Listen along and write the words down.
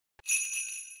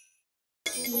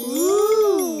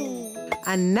Ooh!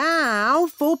 And now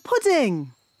for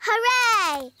pudding.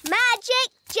 Hooray! Magic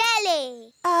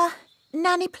jelly!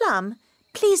 Nanny Plum,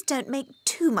 please don't make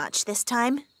too much this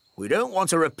time. We don't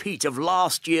want a repeat of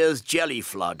last year's jelly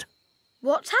flood.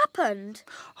 What happened?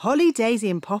 Holly, Daisy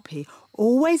and Poppy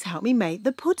always help me make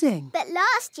the pudding. But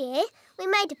last year, we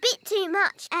made a bit too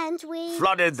much and we...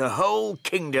 Flooded the whole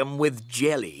kingdom with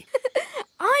jelly.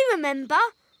 I remember.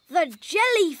 The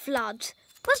jelly flood.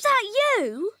 Was that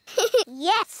you?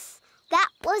 Yes, that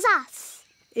was us.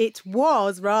 It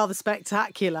was rather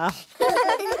spectacular.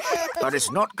 But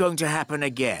it's not going to happen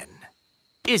again.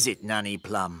 Is it, Nanny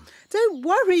Plum? Don't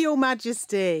worry, Your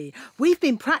Majesty. We've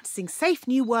been practising safe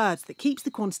new words that keeps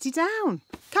the quantity down.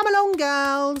 Come along,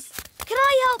 girls. Can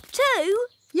I help too?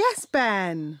 Yes,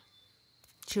 Ben.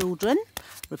 Children,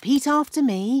 repeat after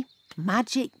me.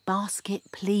 Magic basket,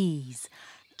 please.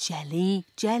 Jelly,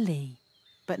 jelly.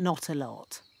 But not a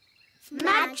lot.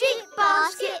 Magic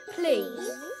basket, please.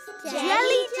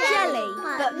 Jelly, jelly,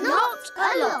 but not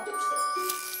a lot.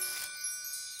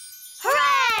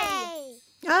 Hooray!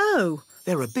 Oh,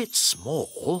 They're a bit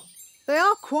small. they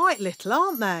are quite little,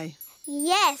 aren't they?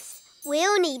 Yes,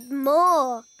 we'll need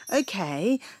more.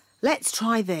 OK, let's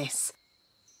try this.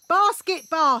 Basket,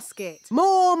 basket.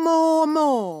 More, more,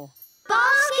 more.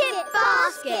 Basket,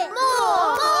 basket,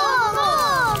 more, more,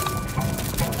 more.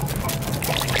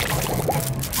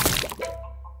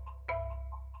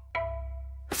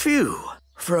 Phew.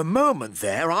 For a moment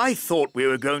there, I thought we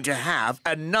were going to have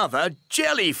another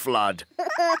jelly flood.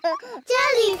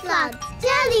 Jelly flood,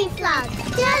 jelly flood,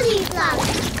 jelly flood.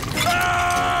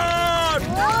 Flood!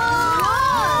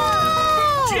 Whoa!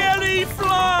 Jelly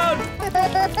flood!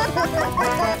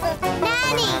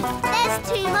 Nanny, there's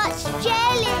too much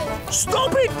jelly.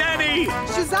 Stop it, Nanny!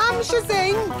 Shazam,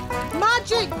 shazing.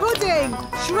 Magic pudding.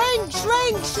 Shrink,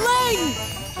 shrink, shrink.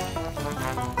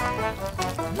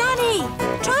 Nanny,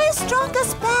 try a stronger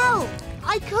spell.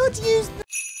 I could use...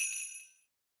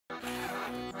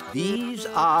 These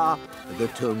are the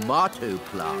tomato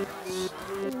plants.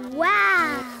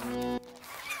 Wow.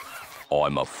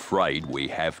 I'm afraid we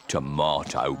have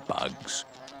tomato bugs.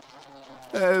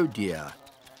 Oh dear.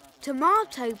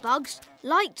 Tomato bugs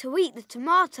like to eat the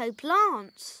tomato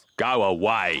plants. Go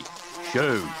away.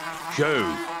 Shoo,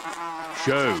 shoo,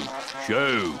 shoo,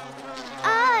 shoo.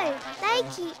 Oh, they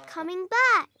keep coming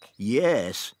back.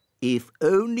 Yes, if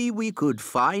only we could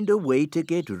find a way to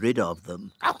get rid of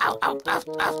them.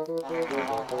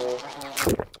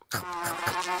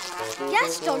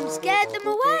 Gaston scared them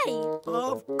away.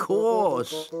 Of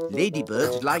course.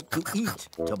 Ladybirds like to eat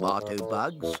tomato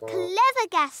bugs. Clever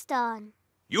Gaston.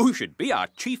 You should be our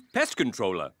chief pest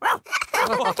controller.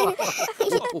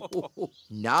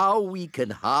 Now we can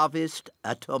harvest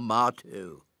a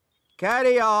tomato.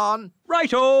 Carry on.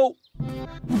 Righto.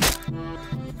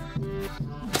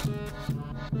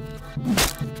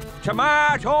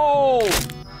 Tomato!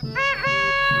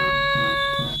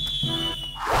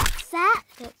 That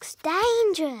looks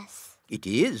dangerous. It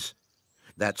is.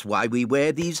 That's why we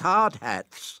wear these hard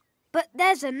hats. But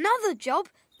there's another job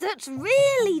that's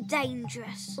really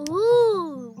dangerous.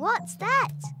 Ooh, what's that?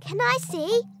 Can I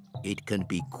see? It can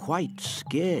be quite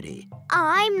scary.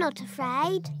 I'm not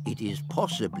afraid. It is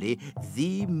possibly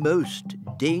the most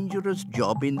dangerous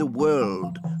job in the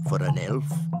world for an elf.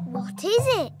 What is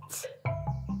it?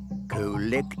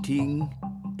 Collecting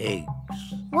eggs.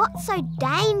 What's so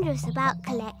dangerous about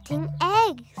collecting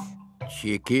eggs?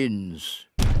 Chickens.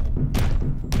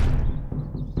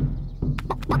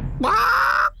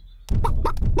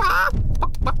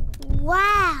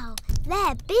 Wow,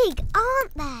 they're big,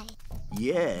 aren't they?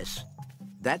 Yes,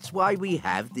 that's why we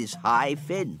have this high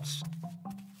fence.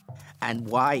 And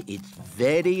why it's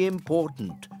very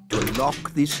important to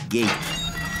lock this gate.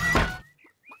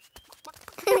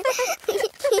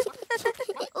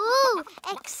 Ooh,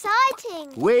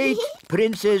 exciting. Wait,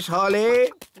 Princess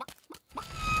Holly.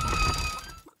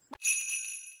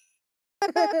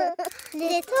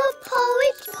 Little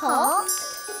porridge pot,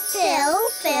 fill,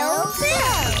 fill,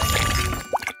 fill.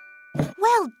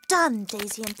 Well done,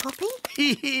 Daisy and Poppy.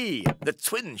 Hee hee! The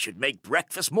twins should make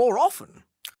breakfast more often.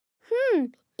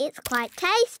 It's quite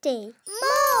tasty.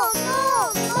 More.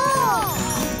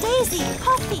 Daisy,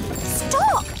 Poppy,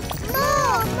 stop!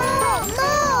 More.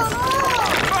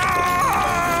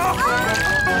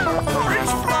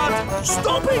 Porridge flood!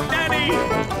 Stop it, Nanny!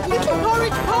 Little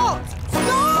porridge pot!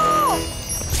 Stop!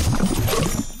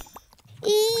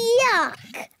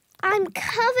 Yuck! I'm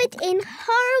covered in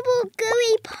horrible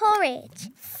gooey porridge.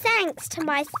 thanks to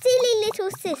my silly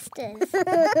little sisters.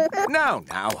 Now,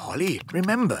 Holly,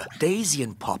 remember, Daisy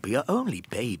and Poppy are only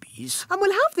babies. And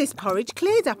we'll have this porridge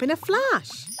cleared up in a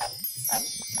flash.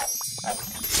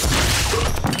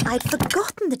 I'd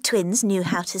forgotten the twins knew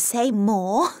how to say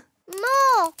more.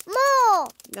 More, more.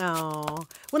 Oh,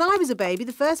 when I was a baby,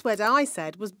 the first word I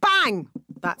said was bang.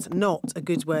 That's not a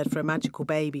good word for a magical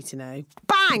baby to know.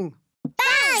 Bang!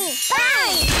 Bang,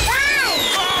 bang, bang.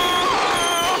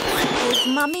 Is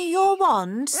Mummy your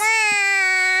wand?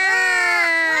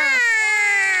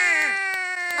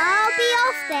 I'll be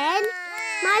off then.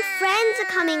 My friends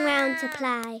are coming round to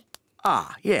play.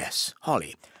 Ah, yes,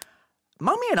 Holly.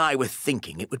 Mummy and I were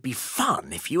thinking it would be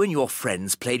fun if you and your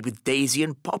friends played with Daisy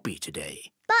and Poppy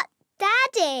today. But,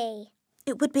 Daddy.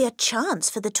 It would be a chance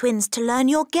for the twins to learn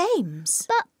your games.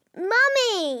 But,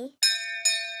 Mummy.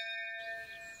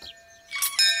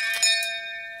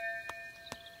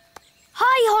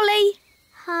 Hi, Holly.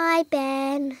 Hi,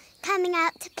 Ben. Coming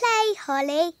out to play,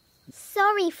 Holly.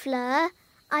 Sorry, Fleur.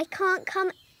 I can't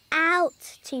come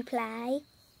out to play.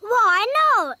 Why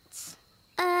not?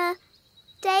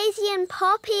 Daisy and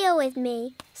Poppy are with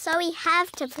me, so we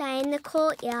have to play in the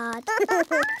courtyard.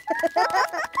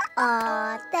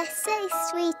 Aw, they're so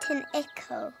sweet and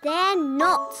ickle. They're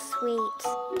not sweet.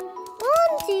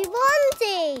 Wandy,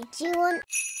 Wandy, do you want...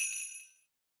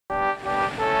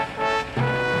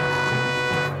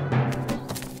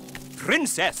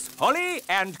 Princess Holly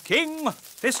and King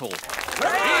Thistle.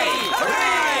 Hooray!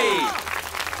 Hooray!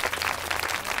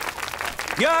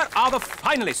 Here are the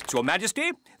finalists, Your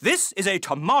Majesty. This is a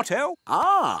tomato.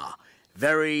 Ah,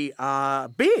 very,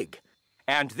 big.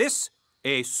 And this,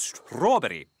 a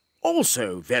strawberry.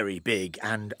 Also very big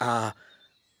and,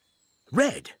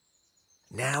 red.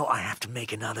 Now I have to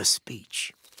make another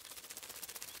speech.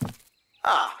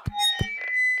 Ah.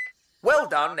 Well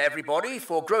done, everybody,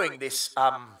 for growing this,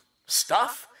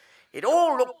 stuff. It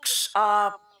all looks,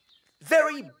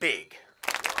 very big.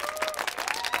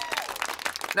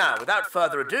 Now, without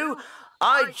further ado,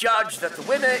 I judge that the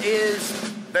winner is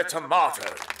the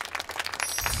tomato.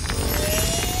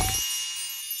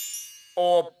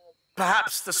 Or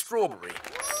perhaps the strawberry.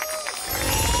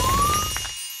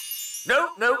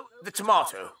 No, the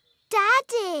tomato.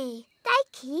 Daddy, they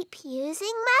keep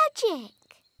using magic.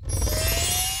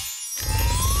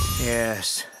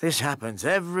 Yes, this happens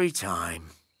every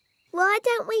time. Why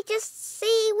don't we just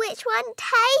see which one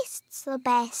tastes the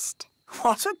best?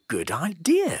 What a good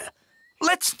idea.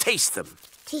 Let's taste them.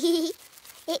 It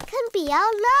can be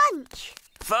our lunch.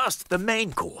 First, the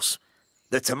main course,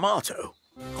 the tomato.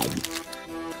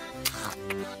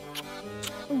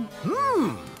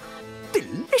 Mmm,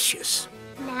 delicious.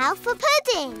 Now for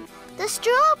pudding, the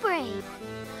strawberry.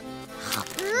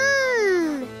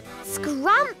 Mmm,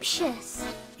 scrumptious.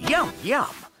 Yum,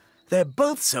 yum. They're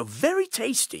both so very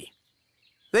tasty.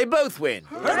 They both win.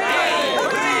 Hooray!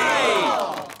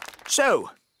 Hooray! So,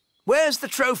 where's the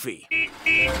trophy?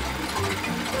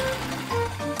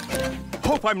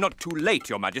 Hope I'm not too late,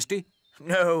 Your Majesty.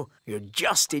 No, you're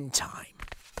just in time.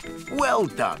 Well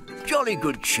done. Jolly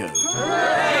good show.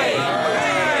 Hooray!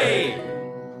 Hooray!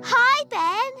 Hi,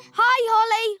 Ben. Hi,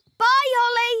 Holly. Bye,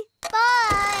 Holly.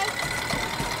 Bye.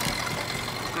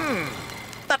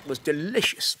 That was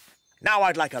delicious. Now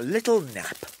I'd like a little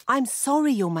nap. I'm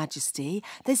sorry, Your Majesty.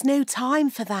 There's no time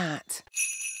for that.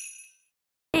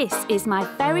 This is my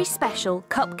very special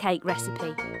cupcake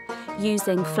recipe,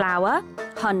 using flour,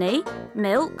 honey,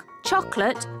 milk,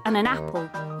 chocolate and an apple.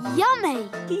 Yummy.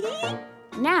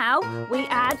 Now we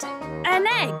add an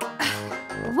egg.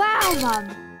 Wow, Mum.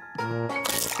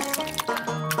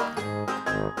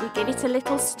 We give it a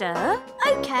little stir.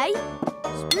 OK.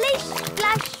 Splish,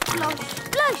 splash, splosh,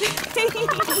 splosh.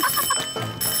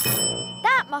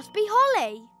 That must be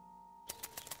Holly.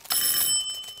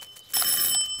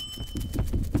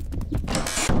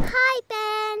 Hi,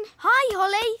 Ben. Hi,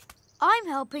 Holly. I'm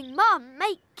helping Mum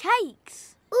make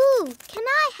cakes. Ooh, can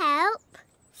I help?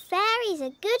 Fairies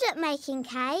are good at making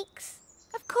cakes.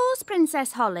 Of course,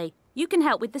 Princess Holly. You can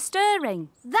help with the stirring.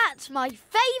 That's my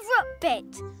favourite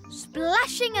bit.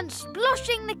 Splashing and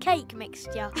sploshing the cake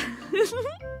mixture.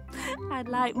 I'd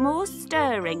like more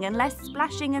stirring and less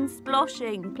splashing and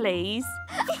sploshing, please.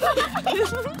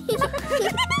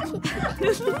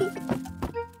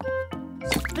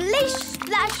 Splish,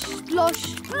 splash, splosh,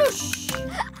 splush.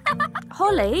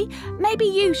 Holly, maybe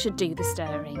you should do the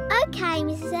stirring. OK,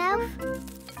 Mrs Elf.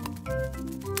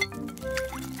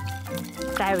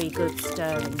 Very good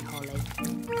stirring, Holly.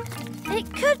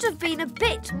 It could have been a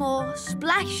bit more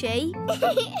splashy.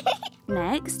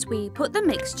 Next, we put the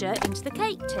mixture into the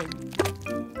cake tin.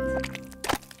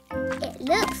 It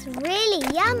Looks really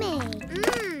yummy.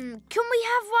 Can we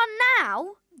have one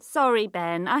now? Sorry,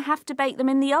 Ben. I have to bake them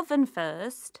in the oven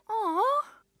first. Aw.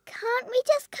 Can't we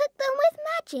just cook them with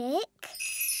magic?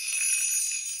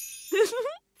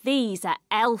 These are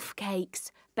elf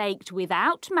cakes, baked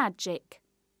without magic.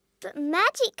 But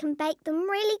magic can bake them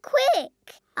really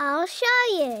quick. I'll show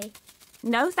you.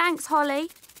 No thanks,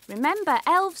 Holly. Remember,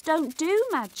 elves don't do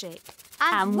magic.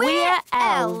 And we're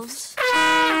elves.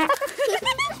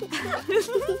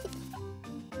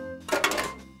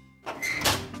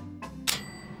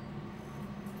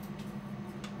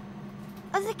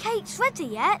 Are the cakes ready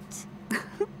yet?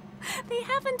 They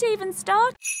haven't even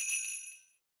started.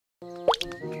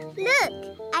 Look,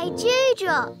 a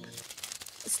dewdrop.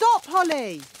 Stop,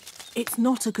 Holly. It's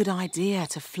not a good idea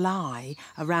to fly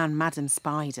around Madam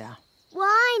Spider.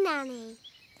 Why, Nanny?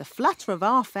 The flutter of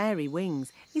our fairy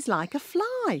wings is like a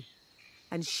fly.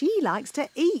 And she likes to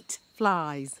eat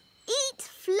flies. Eat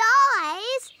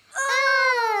flies?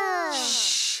 Ugh.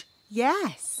 Shh!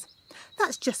 Yes,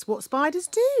 that's just what spiders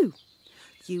do.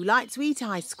 You like to eat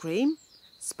ice cream.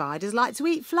 Spiders like to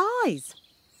eat flies.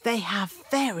 They have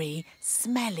very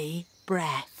smelly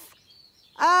breath.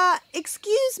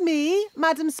 Excuse me,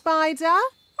 Madam Spider.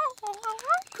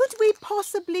 Could we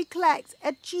possibly collect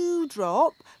a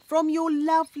dewdrop from your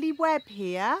lovely web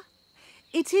here?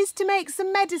 It is to make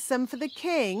some medicine for the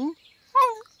king.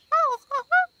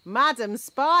 Madam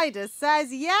Spider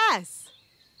says yes.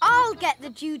 I'll get the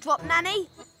dewdrop, Nanny.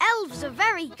 Elves are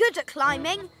very good at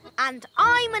climbing, and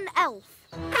I'm an elf.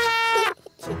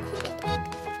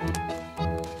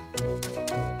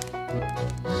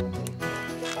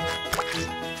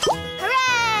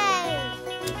 Hooray!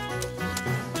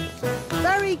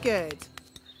 Very good.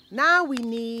 Now we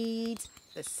need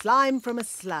the slime from a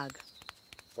slug.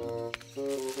 Look,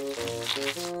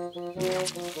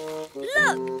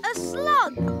 a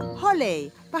slug.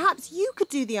 Holly, perhaps you could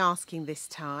do the asking this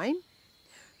time.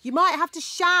 You might have to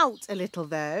shout a little,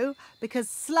 though, because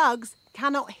slugs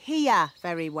cannot hear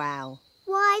very well.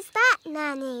 Why's that,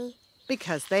 Nanny?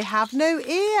 Because they have no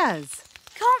ears.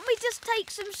 Can't we just take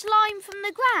some slime from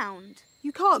the ground?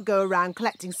 You can't go around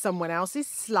collecting someone else's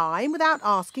slime without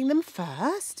asking them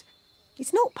first.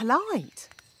 It's not polite.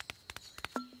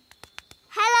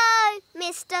 Hello,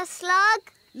 Mr.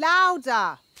 Slug.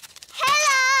 Louder. Hello!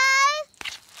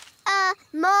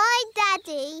 My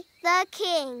daddy, the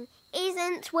king,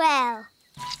 isn't well.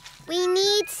 We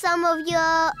need some of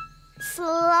your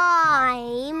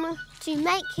slime to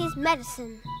make his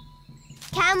medicine.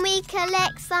 Can we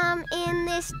collect some in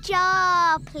this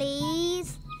jar,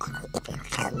 please?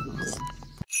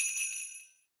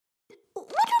 Would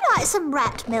you like some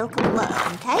rat milk and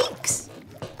worm cakes?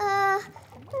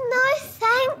 No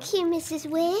thank you, Mrs.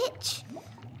 Witch.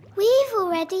 We've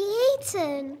already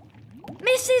eaten.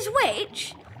 Mrs.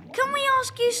 Witch, can we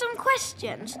ask you some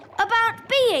questions about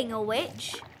being a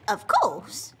witch? Of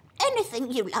course.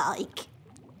 Anything you like.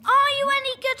 Are you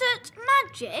any good at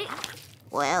magic?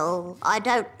 Well, I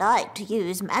don't like to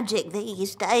use magic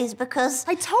these days because...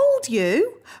 I told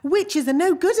you. Witches are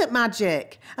no good at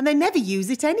magic, and they never use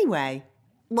it anyway.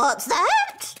 What's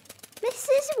that?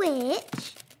 Mrs.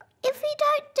 Witch, if you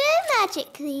don't do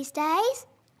magic these days,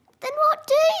 then what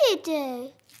do you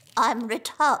do? I'm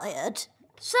retired.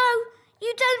 So,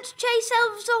 you don't chase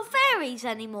elves or fairies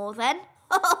anymore then?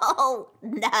 Oh,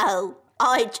 no.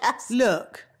 I just...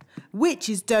 Look,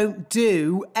 witches don't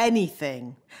do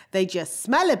anything. They just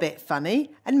smell a bit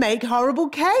funny and make horrible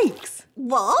cakes.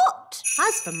 What?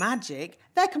 As for magic,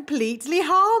 they're completely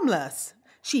harmless.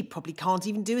 She probably can't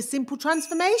even do a simple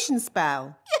transformation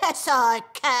spell. Yes, I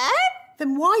can.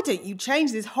 Then why don't you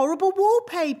change this horrible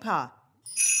wallpaper?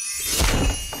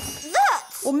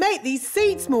 That's... Or make these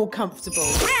seats more comfortable?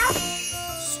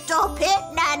 Stop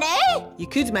it, Nanny. You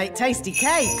could make tasty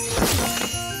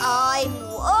cakes. I'm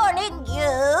warning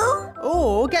you.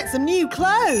 Or get some new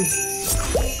clothes.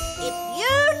 If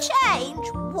you change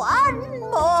one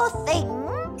more thing...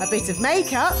 A bit of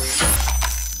makeup.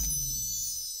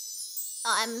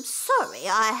 I'm sorry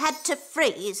I had to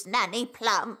freeze Nanny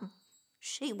Plum.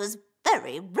 She was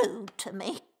very rude to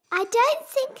me. I don't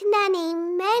think Nanny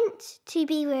meant to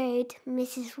be rude,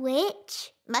 Mrs.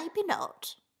 Witch. Maybe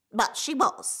not, but she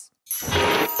was.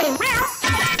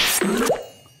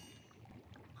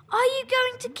 Are you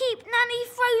going to keep Nanny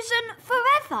frozen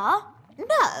forever?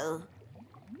 No.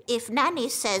 If Nanny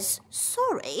says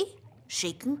sorry,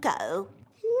 she can go.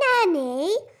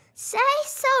 Nanny, say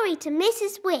sorry to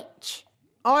Mrs. Witch.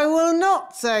 I will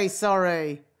not say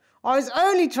sorry. I was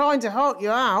only trying to help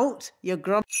you out, you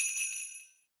grump.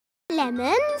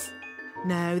 Lemons?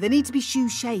 No, they need to be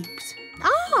shoe-shaped.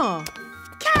 Ah!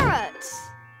 Carrots!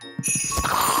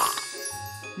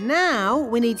 Now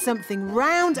we need something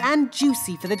round and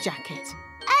juicy for the jacket.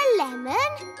 A lemon?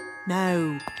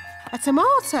 No, a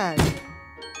tomato.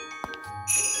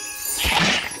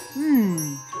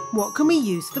 What can we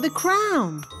use for the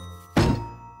crown?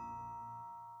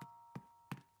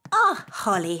 Ah,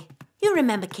 Holly. You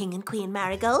remember King and Queen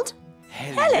Marigold?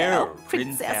 Hello,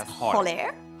 Princess Holly.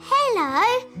 Hello.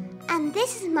 And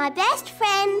this is my best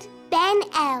friend, Ben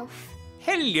Elf.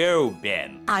 Hello,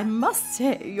 Ben. I must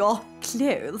say your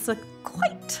clothes are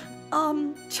quite,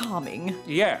 charming.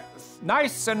 Yes,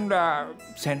 nice and,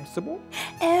 sensible.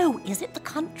 Oh, is it the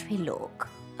country look?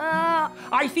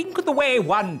 I think the way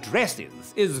one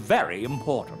dresses is very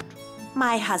important.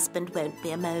 My husband won't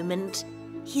be a moment.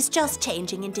 He's just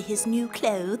changing into his new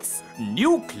clothes.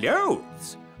 New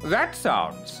clothes? That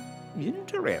sounds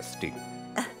interesting.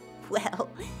 Well,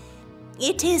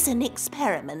 it is an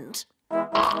experiment.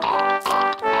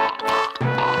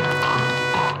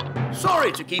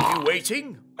 Sorry to keep you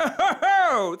waiting.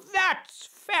 Oh, that's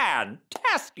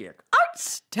fantastic.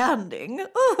 Outstanding.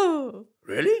 Oh.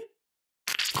 Really?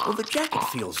 Well, the jacket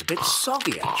feels a bit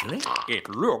soggy, actually. It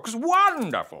looks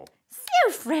wonderful.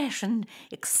 So fresh and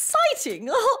exciting.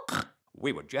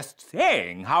 We were just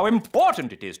saying how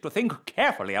important it is to think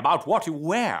carefully about what you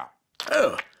wear.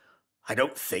 Oh, I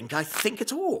don't think I think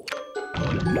at all.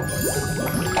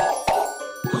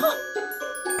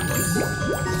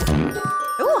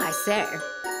 Oh, I say.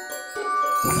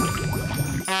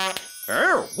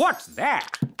 Oh, what's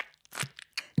that?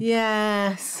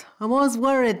 Yes, I was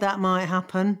worried that might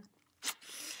happen.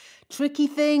 Tricky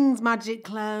things, magic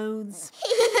clothes.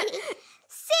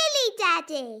 Silly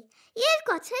Daddy. You've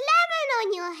got a lemon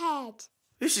on your head.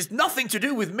 This is nothing to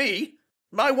do with me.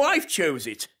 My wife chose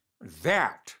it.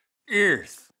 That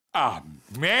is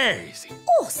amazing.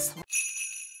 Awesome.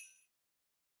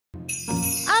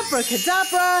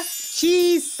 Abracadabra,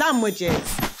 cheese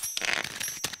sandwiches.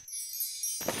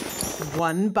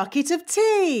 1 bucket of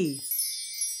tea.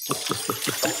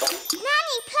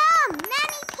 Nanny Plum!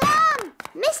 Nanny Plum!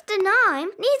 Mr.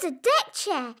 Nime needs a deck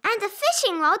chair and a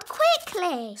fishing rod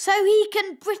quickly. So he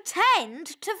can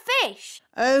pretend to fish.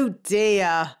 Oh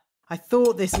dear, I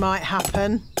thought this might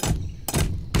happen.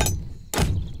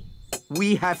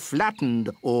 We have flattened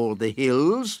all the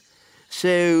hills,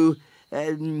 so,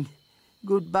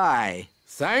 goodbye.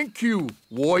 Thank you,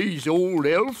 wise old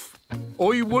elf.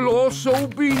 I will also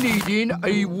be needing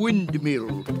a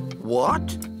windmill.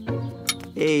 What?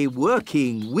 A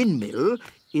working windmill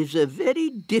is a very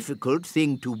difficult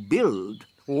thing to build.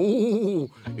 Oh,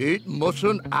 it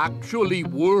mustn't actually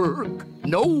work.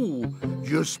 No,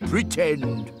 just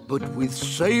pretend, but with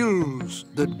sails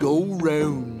that go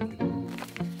round.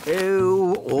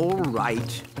 Oh, all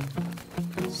right.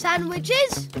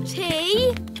 Sandwiches,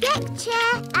 tea. Deck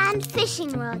chair and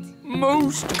fishing rod.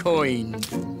 Most kind.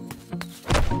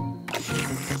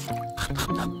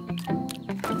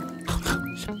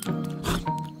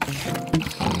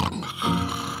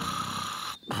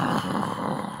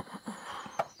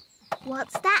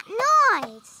 What's that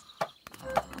noise?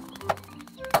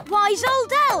 Wise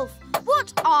old elf,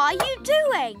 what are you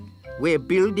doing? We're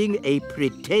building a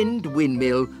pretend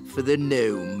windmill for the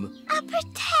gnome. A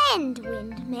pretend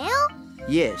windmill?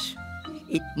 Yes,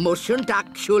 it mustn't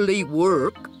actually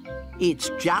work.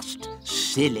 It's just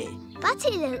silly. But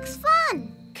it looks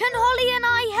fun. Can Holly and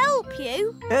I help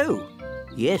you? Oh,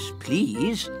 yes,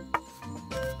 please.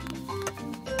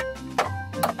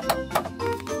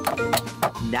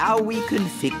 Now we can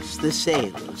fix the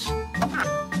sails.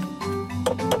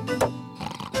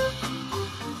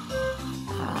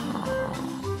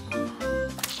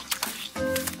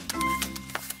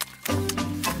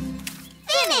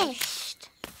 Finished.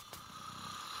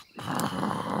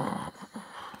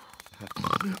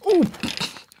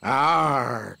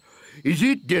 Oh, is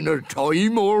it dinner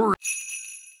time or...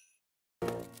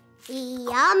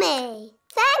 Yummy.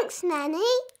 Thanks, Nanny.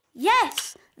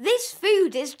 Yes, this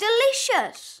food is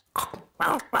delicious.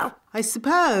 I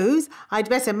suppose I'd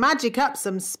better magic up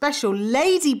some special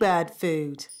ladybird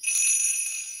food.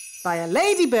 By a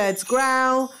ladybird's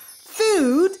growl,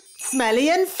 food smelly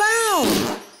and foul.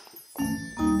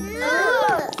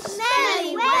 Ooh,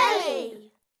 smelly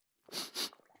welly.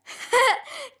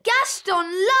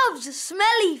 Gaston loves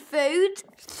smelly food.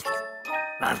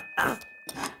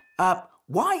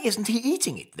 Why isn't he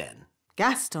eating it then?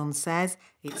 Gaston says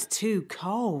it's too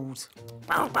cold.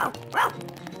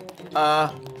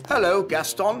 Hello,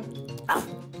 Gaston.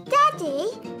 Daddy,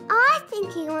 I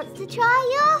think he wants to try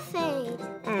your food.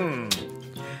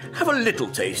 Have a little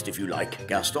taste if you like,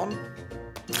 Gaston.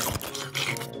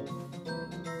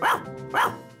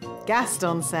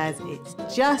 Gaston says it's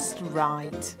just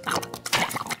right.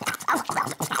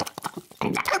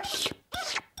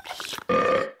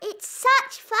 It's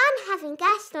such fun having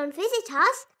Gaston visit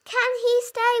us. Can he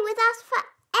stay with us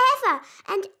forever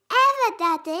and ever,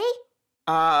 Daddy?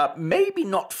 Maybe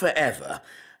not forever,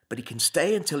 but he can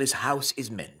stay until his house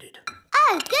is mended.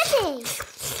 Oh, goody!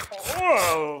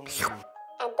 Whoa!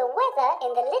 And the weather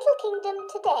in the little kingdom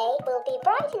today will be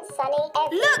bright and sunny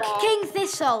everywhere. Look, King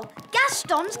Thistle!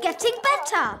 Gaston's getting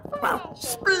better!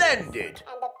 Splendid!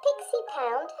 And the Pixie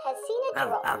Pound has seen a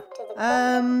drop to the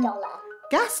 $1.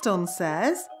 Gaston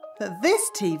says that this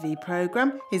TV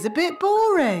programme is a bit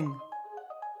boring.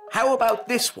 How about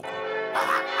this one?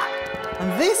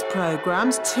 And this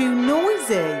programme's too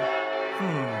noisy.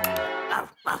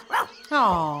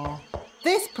 Aw,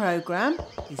 this programme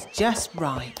is just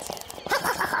right.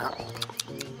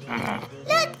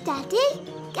 Look, Daddy!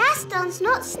 Gaston's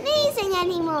not sneezing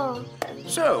anymore.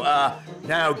 So,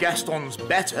 now Gaston's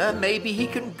better, maybe he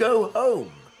can go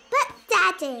home. But,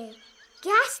 Daddy,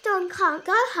 Gaston can't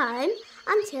go home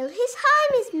until his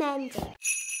home is mended.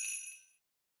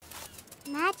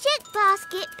 Magic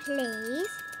basket, please.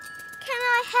 Can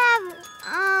I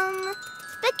have,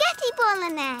 spaghetti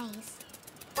bolognese?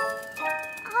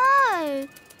 Oh,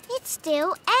 it's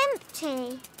still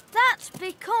empty. That's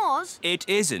because... It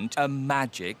isn't a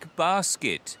magic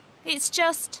basket. It's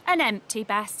just an empty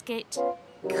basket.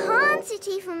 Can't it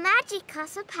even magic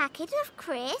us a packet of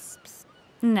crisps?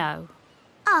 No.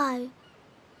 Oh.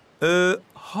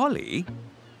 Holly,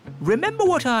 remember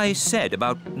what I said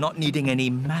about not needing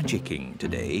any magicking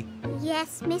today?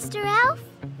 Yes, Mr. Elf?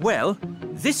 Well,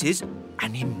 this is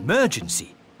an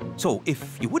emergency. So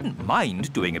if you wouldn't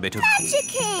mind doing a bit of...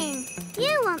 Magicking!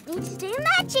 You want me to do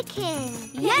magicking?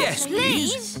 Yes,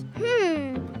 please.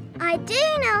 I do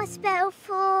know a spell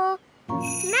for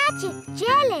magic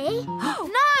jelly.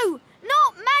 No,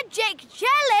 not magic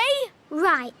jelly!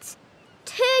 Right.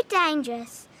 Too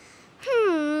dangerous.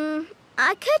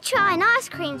 I could try an ice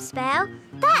cream spell.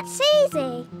 That's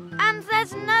easy. And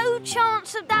there's no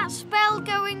chance of that spell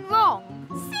going wrong.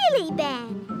 Silly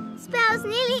Ben. Spells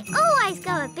nearly always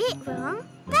go a bit wrong.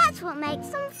 That's what makes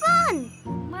them fun.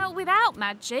 Well, without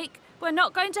magic, we're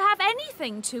not going to have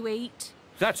anything to eat.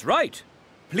 That's right.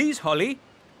 Please, Holly,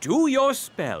 do your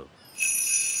spell.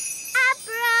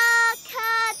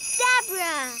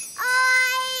 Abracadabra!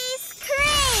 Ice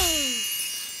cream!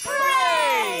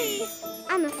 Hooray!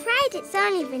 I'm afraid it's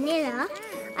only vanilla.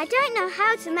 I don't know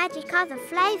how to magic other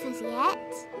flavours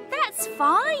yet. That's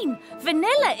fine.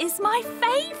 Vanilla is my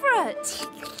favourite.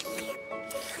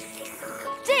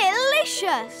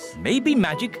 Delicious! Maybe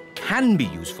magic can be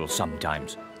useful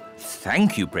sometimes.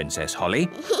 Thank you, Princess Holly.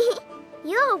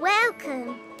 You're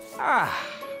welcome.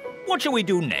 What shall we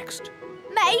do next?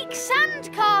 Make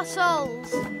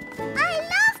sandcastles! I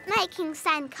love making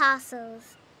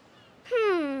sandcastles.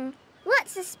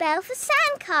 What's a spell for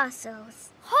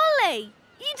sandcastles? Holly,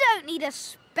 you don't need a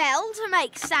spell to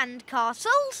make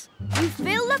sandcastles. You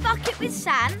fill the bucket with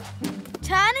sand,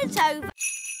 turn it over...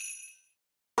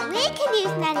 We can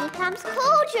use Nanny Plum's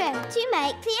cauldron to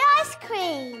make the ice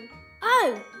cream.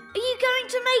 Oh, are you going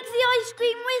to make the ice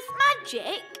cream with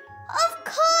magic? Of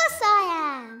course I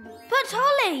am. But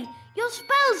Holly, your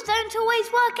spells don't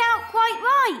always work out quite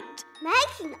right.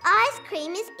 Making ice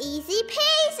cream is easy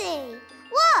peasy.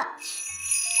 Watch.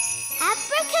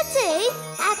 Abracadoo,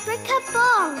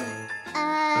 abracabong.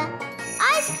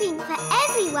 Ice cream for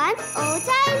everyone all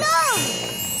day long.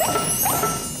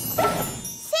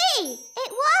 See,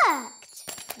 it worked.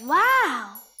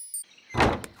 Wow.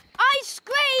 Ice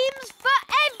creams for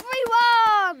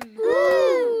everyone!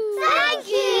 Ooh, thank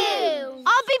you!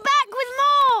 I'll be back with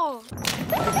more!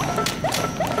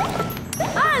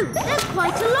 Oh, there's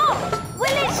quite a lot!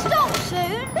 Will it stop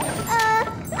soon?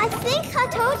 I think I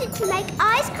told it to make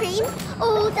ice cream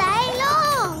all day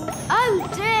long. Oh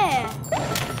dear!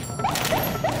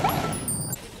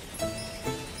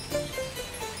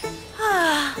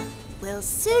 We'll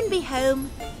soon be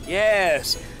home.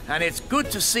 Yes, and it's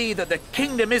good to see that the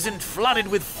kingdom isn't flooded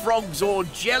with frogs or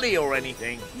jelly or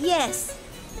anything. Yes,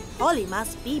 Holly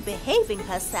must be behaving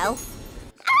herself.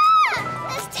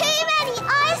 There's too many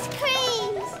ice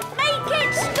creams. Make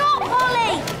it stop,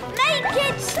 Holly! Make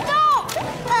it stop!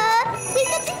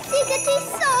 Siggity,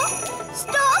 stop!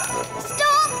 Stop!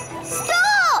 Stop!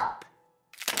 Stop!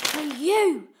 For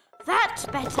you, that's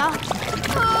better.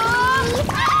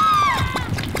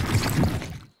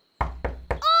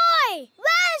 Oi!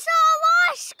 Where's our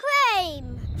ice cream?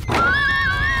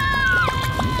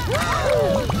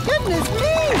 Goodness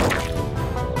me!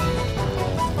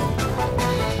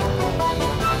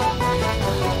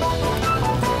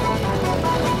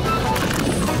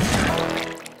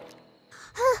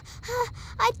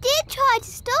 I did try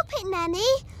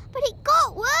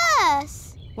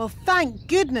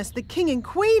goodness the King and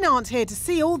Queen aren't here to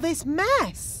see all this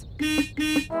mess.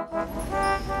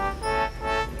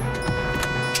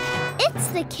 It's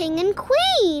the King and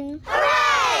Queen!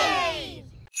 Hooray!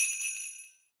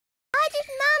 Why did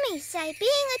Mummy say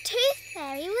being a tooth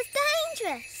fairy was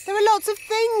dangerous? There are lots of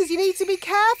things you need to be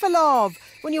careful of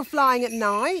when you're flying at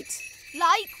night.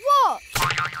 Like what?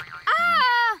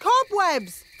 Ah!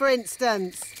 Cobwebs, for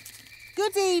instance.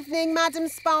 Good evening, Madam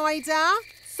Spider.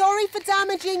 Sorry for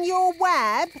damaging your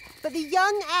web, but the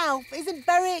young elf isn't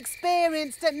very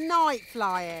experienced at night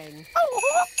flying.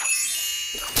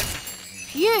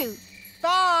 Phew!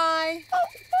 Bye.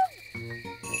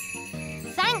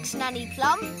 Thanks, Nanny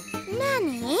Plum.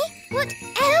 Nanny, what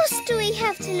else do we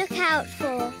have to look out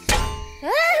for?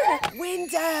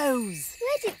 Windows.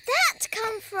 Where did that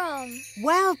come from?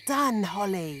 Well done,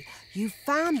 Holly. You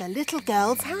found the little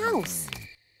girl's house.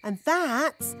 And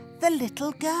that's the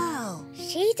little girl.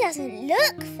 She doesn't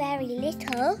look very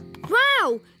little.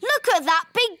 Wow! Look at that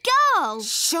big girl!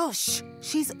 Shush!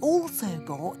 She's also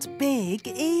got big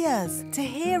ears to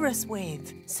hear us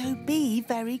with. So be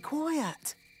very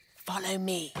quiet. Follow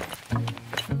me.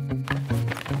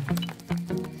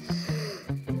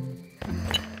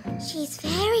 She's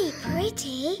very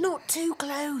pretty. Not too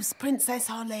close, Princess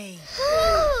Holly.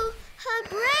 Oh, her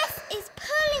breath is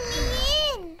pulling me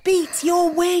in. Beat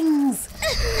your wings.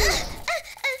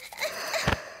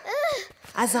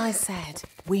 As I said,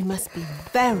 we must be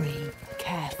very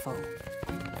careful.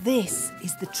 This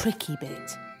is the tricky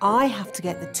bit. I have to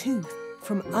get the tooth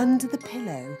from under the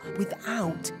pillow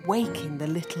without waking the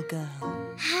little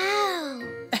girl. How?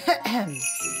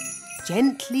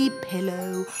 Gently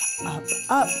pillow up,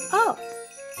 up, up.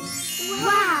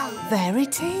 Wow! There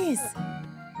it is.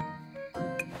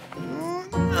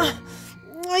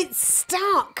 It's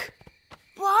stuck.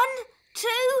 1, 2,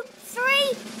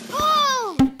 3,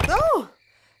 pull! Oh,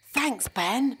 thanks,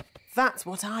 Ben. That's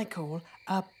what I call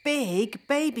a big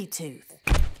baby tooth.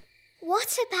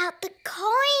 What about the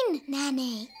coin,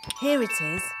 Nanny? Here it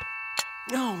is.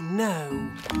 Oh,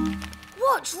 no.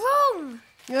 What's wrong?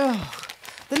 Oh,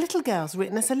 the little girl's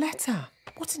written us a letter.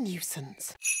 What a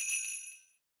nuisance.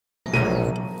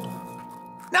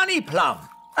 Nanny Plum,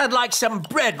 I'd like some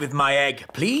bread with my egg,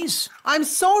 please. I'm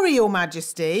sorry, Your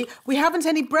Majesty. We haven't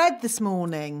any bread this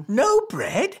morning. No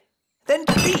bread? Then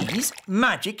please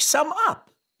magic some up.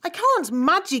 I can't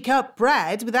magic up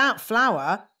bread without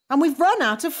flour, and we've run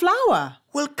out of flour.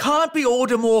 Well, can't we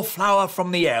order more flour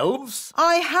from the elves?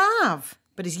 I have,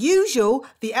 but as usual,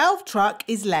 the elf truck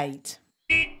is late.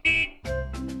 Nanny,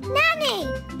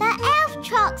 the elf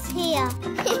truck's here.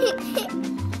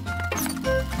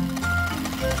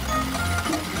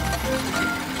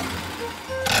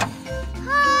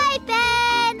 Hi,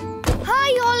 Ben. Hi,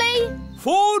 Ollie.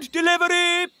 Food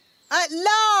delivery! At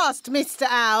last, Mr.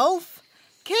 Elf.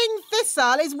 King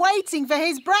Thistle is waiting for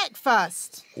his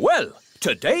breakfast. Well,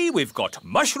 today we've got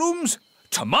mushrooms,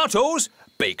 tomatoes,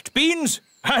 baked beans,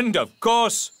 and of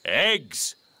course,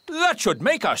 eggs. That should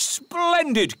make a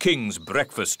splendid king's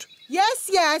breakfast.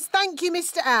 Yes, thank you,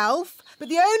 Mr. Elf. But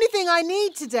the only thing I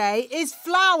need today is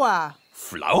flour.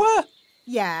 Flour?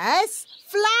 Yes,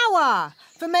 flour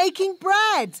for making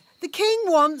bread. The king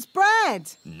wants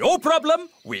bread. No problem.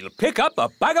 We'll pick up a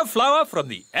bag of flour from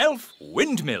the elf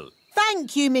windmill.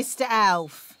 Thank you, Mr.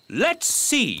 Elf. Let's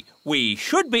see. We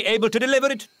should be able to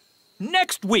deliver it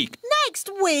next week. Next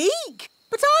week?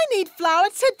 But I need flour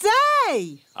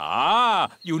today. Ah,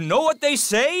 you know what they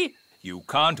say? You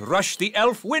can't rush the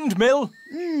elf windmill.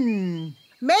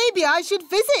 Maybe I should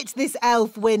visit this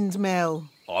elf windmill.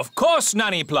 Of course,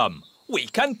 Nanny Plum. We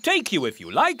can take you if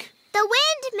you like. The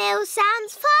windmill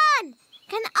sounds fun.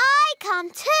 Can I come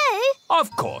too?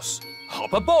 Of course.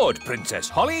 Hop aboard, Princess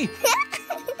Holly.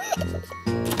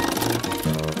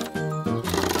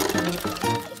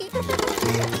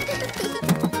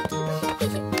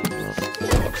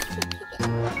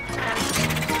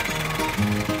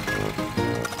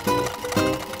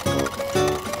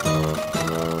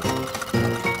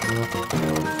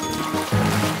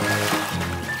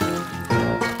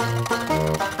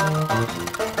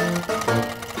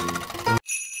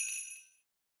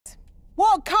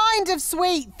 What kind of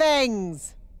sweet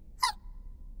things?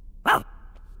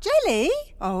 Jelly?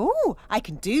 Oh, I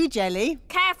can do jelly.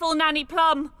 Careful, Nanny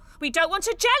Plum. We don't want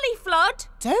a jelly flood.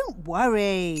 Don't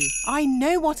worry. I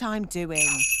know what I'm doing.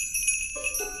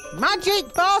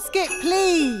 Magic basket,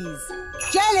 please.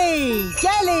 Jelly,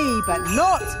 jelly, but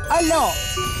not a lot.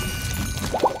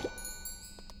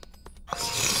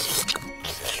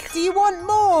 Do you want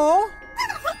more?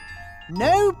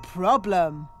 No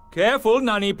problem. Careful,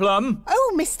 Nanny Plum.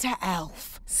 Oh, Mr.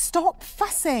 Elf, stop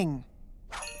fussing.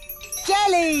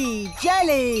 Jelly,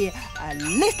 jelly, a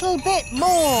little bit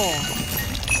more.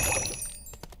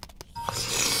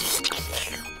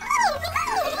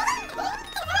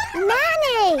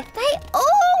 Nanny, they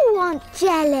all want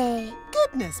jelly.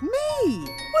 Goodness me,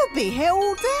 we'll be here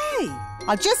all day.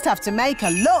 I just have to make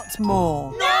a lot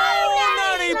more. No,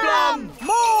 Nanny Plum!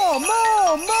 More,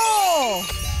 more, more.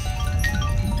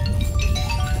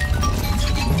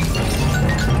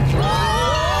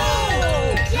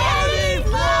 Jelly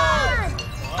flood!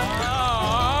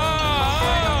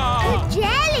 The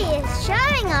jelly is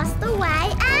showing us the way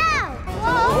out.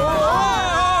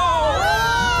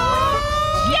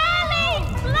 Jelly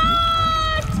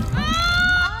flood!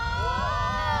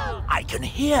 I can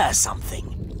hear something.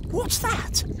 What's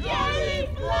that? Jelly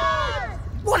flood!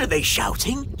 What are they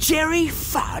shouting? Jerry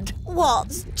Fudd?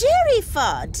 What's Jerry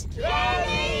Fudd?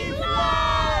 Jelly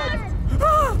flood!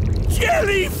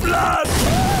 Jelly Flood!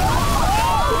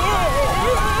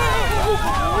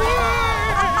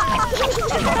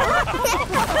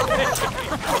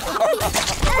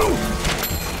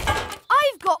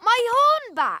 I've got my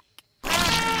horn back.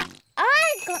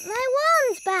 I've got my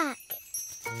wand back.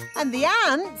 And the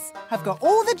ants have got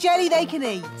all the jelly they can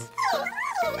eat.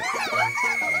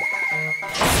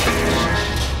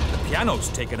 The piano's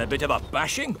taken a bit of a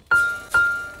bashing.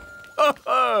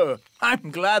 Oh, I'm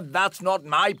glad that's not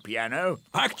my piano.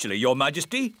 Actually, Your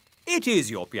Majesty, it is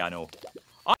your piano.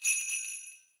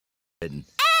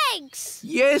 Eggs!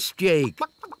 Yes, Jake.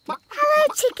 Hello,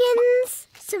 chickens.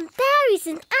 Some fairies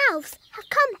and elves have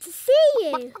come to see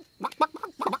you.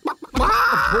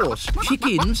 Of course,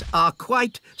 chickens are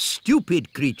quite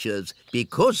stupid creatures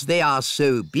because they are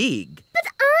so big. But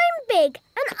I'm big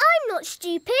and I'm not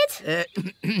stupid.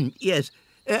 Yes.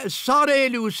 Sorry,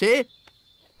 Lucy.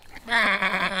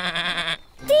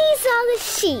 These are the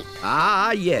sheep.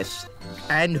 Ah, yes.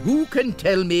 And who can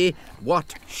tell me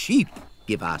what sheep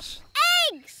give us?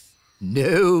 Eggs!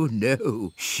 No,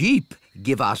 no. Sheep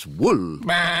give us wool.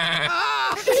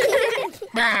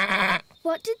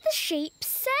 What did the sheep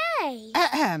say?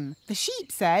 The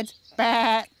sheep said,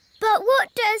 "Bah." But what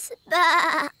does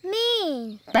 "bah"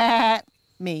 mean? Bah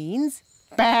means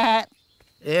bah.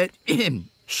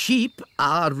 Sheep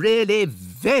are really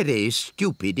very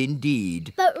stupid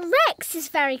indeed. But Rex is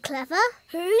very clever.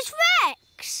 Who's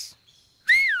Rex?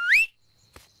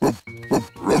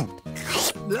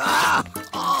 Ah,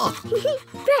 oh,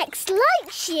 Rex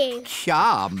likes you.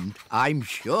 charmed, I'm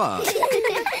sure.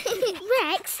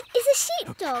 Rex is a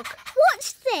sheepdog.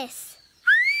 Watch this.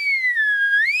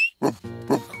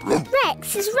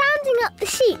 Rex is rounding up the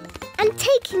sheep and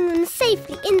taking them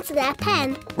safely into their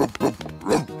pen.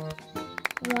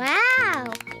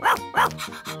 Wow!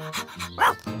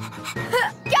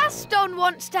 Gaston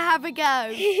wants to have a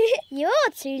go.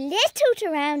 You're too little to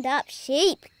round up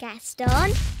sheep,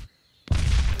 Gaston.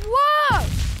 Whoa!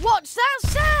 What's that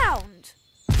sound?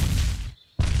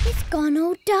 It's gone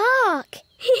all dark.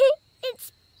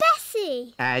 It's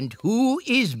Bessie. And who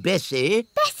is Bessie?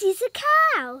 Bessie's a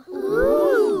cow.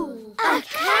 Ooh, a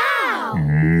cow.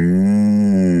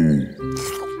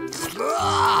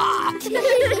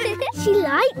 She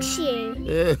likes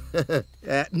you.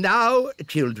 Now,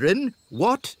 children,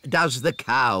 what does the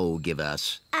cow give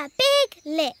us? A big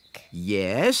lick.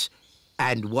 Yes,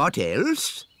 and what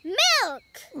else? Milk.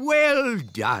 Well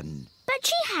done. But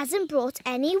she hasn't brought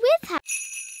any with her.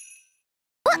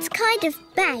 What kind of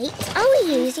bait are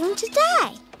we using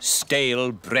today?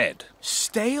 Stale bread.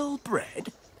 Stale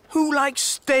bread? Who likes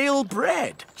stale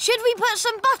bread? Should we put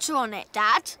some butter on it,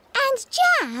 Dad? And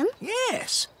jam?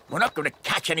 Yes. We're not going to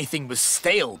catch anything with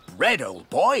stale bread, old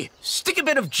boy. Stick a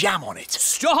bit of jam on it.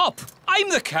 Stop! I'm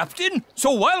the captain,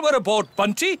 so while we're aboard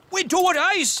Bunty, we do what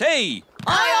I say.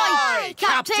 Aye,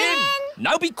 Captain!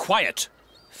 Now be quiet.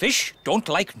 Fish don't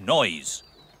like noise.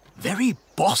 Very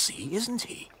bossy, isn't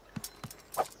he?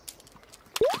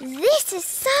 This is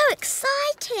so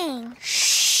exciting.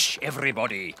 Shh,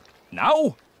 everybody.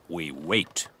 Now we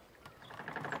wait.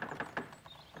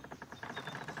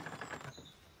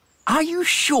 Are you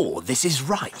sure this is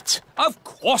right? Of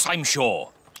course I'm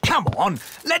sure. Come on,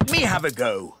 let me have a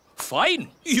go. Fine,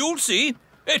 you'll see.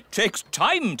 It takes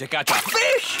time to catch a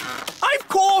Fish! I've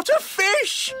caught a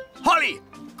fish! Holly,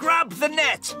 grab the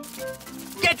net.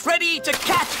 Get ready to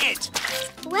catch it.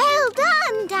 Well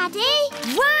done, Daddy.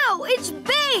 Wow, it's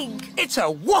big! It's a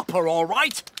whopper, all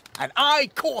right. And I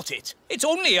caught it. It's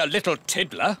only a little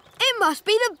tiddler. It must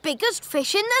be the biggest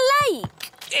fish in the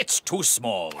lake. It's too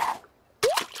small.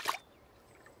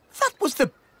 That was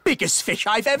the biggest fish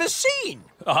I've ever seen.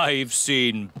 I've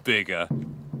seen bigger.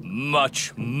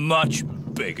 Much, much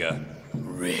bigger.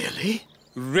 Really?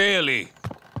 Really.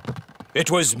 It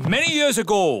was many years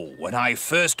ago when I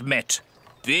first met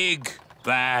Big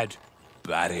Bad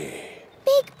Barry.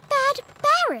 Big Bad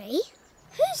Barry?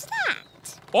 Who's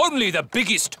that? Only the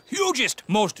biggest, hugest,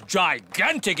 most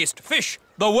giganticest fish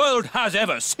the world has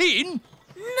ever seen.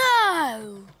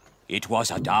 No! It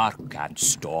was a dark and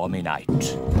stormy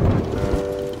night.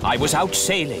 I was out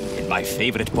sailing in my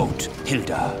favourite boat,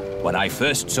 Hilda, when I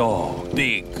first saw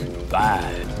Big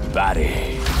Bad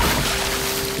Barry.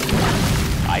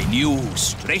 I knew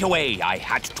straight away I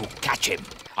had to catch him.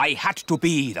 I had to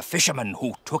be the fisherman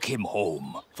who took him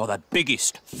home for the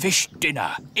biggest fish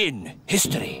dinner in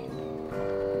history.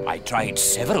 I tried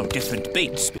several different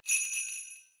baits.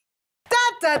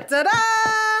 Da-da-da-da!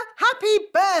 Happy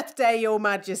birthday, Your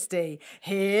Majesty.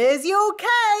 Here's your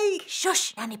cake.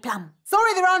 Shush, Nanny Plum.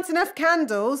 Sorry there aren't enough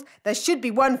candles. There should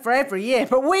be one for every year,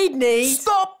 but we'd need...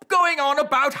 Stop going on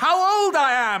about how old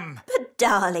I am! But,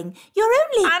 darling, you're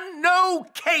only... And no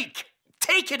cake!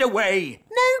 Take it away!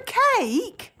 No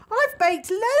cake? I've baked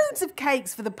loads of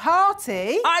cakes for the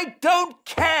party. I don't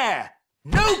care!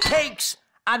 No cakes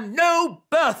and no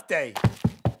birthday!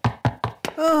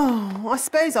 Oh, I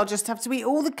suppose I'll just have to eat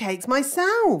all the cakes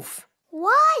myself.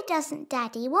 Why doesn't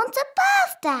Daddy want a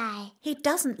birthday? He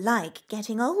doesn't like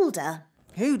getting older.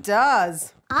 Who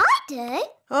does? I do.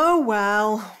 Oh,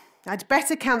 well, I'd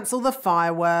better cancel the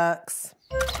fireworks.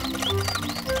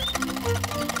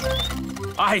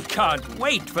 I can't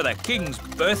wait for the King's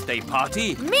birthday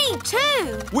party. Me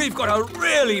too! We've got a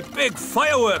really big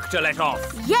firework to let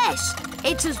off. Yes,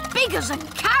 it's as big as a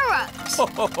carrot. Ho,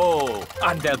 ho, ho.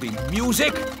 And there'll be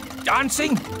music,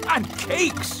 dancing and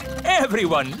cakes.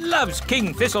 Everyone loves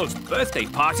King Thistle's birthday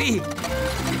party.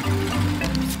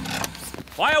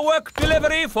 Firework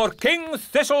delivery for King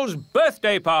Thistle's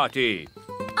birthday party.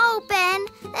 Oh, Ben,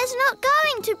 there's not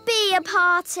going to be a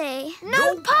party.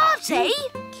 No party?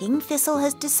 King Thistle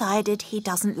has decided he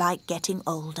doesn't like getting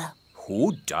older.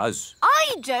 Who does?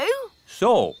 I do.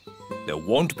 So, there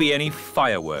won't be any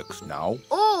fireworks now.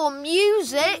 Or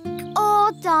music.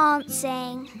 Or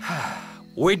dancing.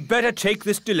 We'd better take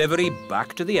this delivery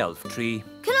back to the elf tree.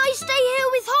 Can I stay here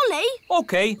with Holly?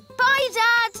 OK. Bye,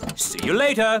 Dad. See you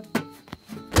later.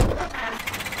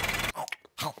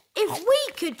 If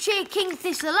we could cheer King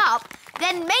Thistle up,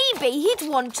 then maybe he'd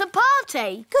want a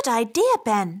party. Good idea,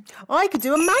 Ben. I could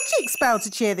do a magic spell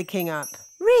to cheer the king up.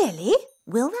 Really?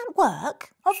 Will that work?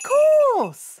 Of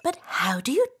course. But how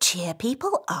do you cheer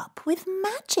people up with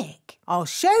magic? I'll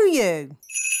show you.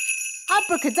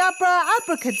 Abracadabra,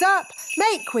 abracadup,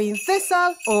 make Queen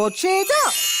Thistle all cheered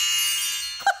up.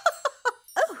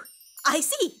 Oh, I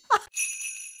see.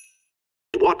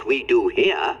 What we do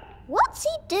here... What's he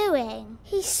doing?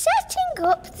 He's setting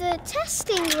up the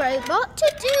testing robot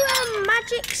to do a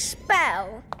magic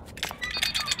spell.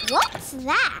 What's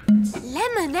that?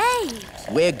 Lemonade.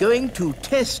 We're going to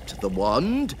test the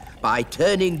wand by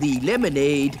turning the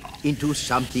lemonade into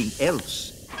something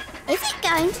else. Is it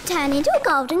going to turn into a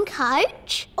golden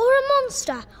coach? Or a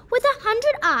monster with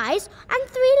 100 eyes and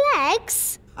 3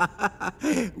 legs?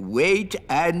 Wait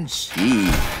and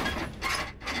see.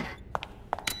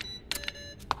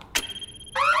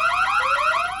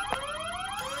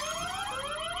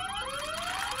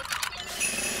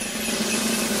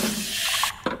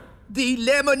 The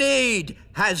lemonade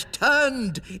has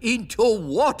turned into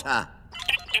water.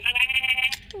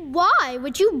 Why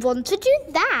would you want to do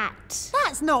that?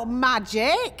 That's not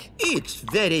magic. It's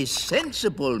very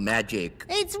sensible magic.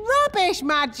 It's rubbish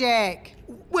magic.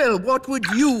 Well, what would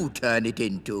you turn it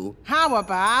into? How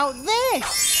about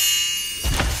this?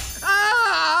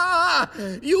 Ah!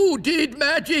 You did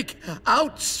magic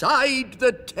outside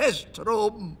the test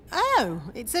room. Oh,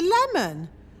 it's a lemon.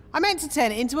 I meant to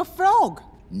turn it into a frog.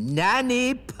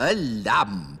 Nanny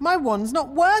Plum. My wand's not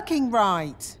working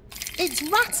right. It's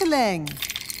rattling.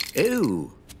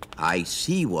 Oh, I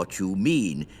see what you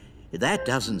mean. That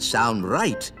doesn't sound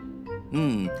right.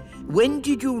 When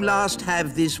did you last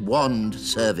have this wand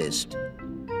serviced?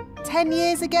 10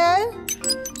 years ago?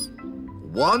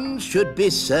 Wands should be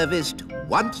serviced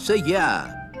once a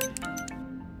year.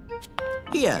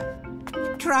 Here,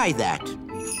 try that.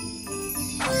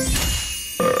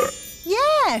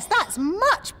 Yes, that's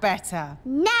much better.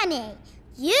 Nanny,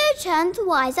 you turned the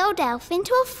wise old elf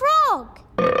into a frog.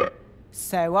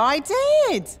 So I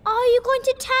did. Are you going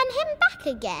to turn him back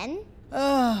again?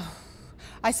 Oh,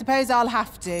 I suppose I'll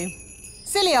have to.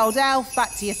 Silly old elf,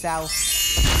 back to yourself.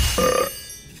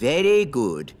 Very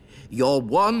good. Your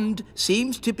wand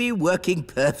seems to be working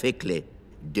perfectly.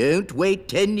 Don't wait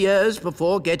 10 years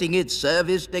before getting it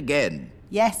serviced again.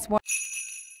 Yes, what?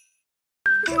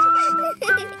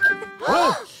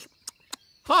 Oh,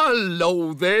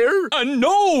 hello there. A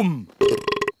gnome!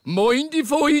 Mind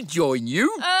if I join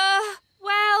you?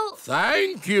 Well...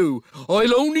 Thank you.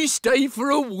 I'll only stay for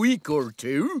a week or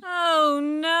two. Oh,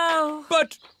 no.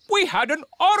 But we had an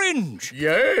orange.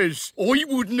 Yes, I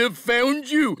wouldn't have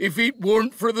found you if it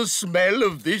weren't for the smell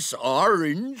of this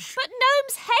orange. But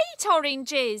gnomes hate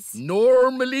oranges.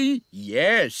 Normally,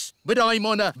 yes, but I'm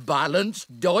on a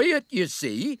balanced diet, you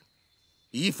see.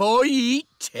 If I eat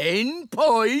 10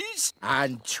 pies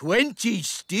and 20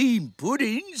 steamed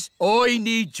puddings, I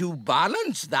need to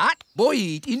balance that by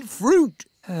eating fruit.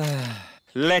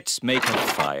 Let's make a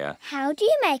fire. How do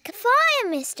you make a fire,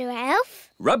 Mr. Elf?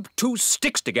 Rub 2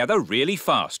 sticks together really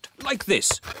fast, like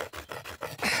this.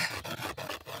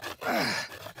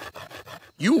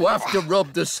 You have to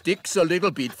rub the sticks a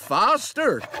little bit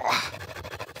faster.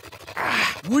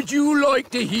 Would you like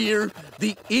to hear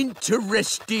the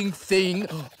interesting thing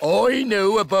I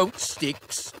know about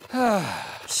sticks?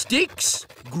 Sticks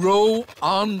grow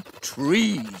on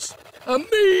trees.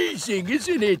 Amazing,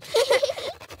 isn't it?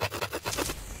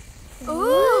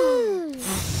 Ooh.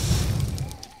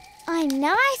 I'm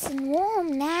nice and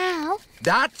warm now.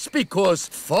 That's because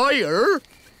fire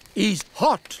is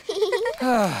hot.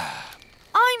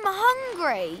 I'm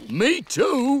hungry. Me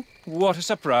too. What a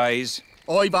surprise.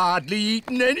 I've hardly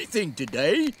eaten anything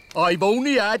today. I've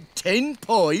only had 10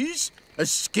 pies, a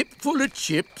skip full of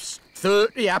chips,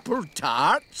 30 apple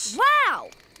tarts, Wow,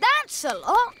 that's a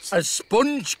lot. a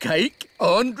sponge cake,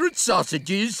 100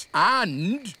 sausages,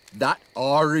 and that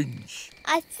orange.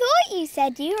 I thought you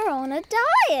said you were on a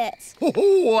diet.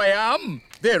 Oh, I am.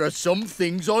 There are some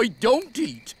things I don't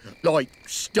eat, like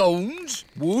stones,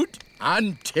 wood,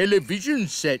 and television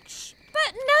sets.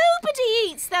 But nobody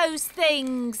eats those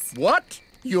things. What?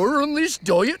 You're on this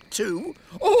diet too?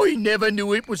 I never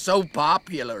knew it was so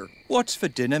popular. What's for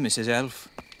dinner, Mrs. Elf?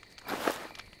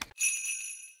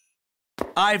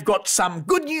 I've got some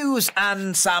good news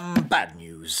and some bad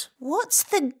news. What's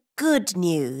the good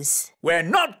news? We're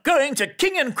not going to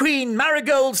King and Queen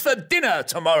Marigold's for dinner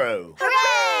tomorrow.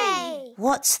 Hooray!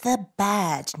 What's the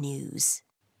bad news?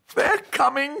 They're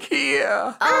coming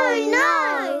here. Oh,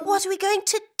 no! What are we going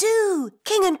to do?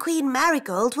 King and Queen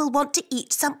Marigold will want to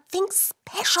eat something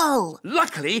special.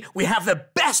 Luckily, we have the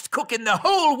best cook in the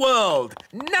whole world,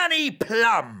 Nanny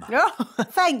Plum. Oh,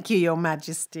 thank you, Your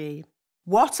Majesty.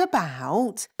 What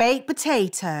about baked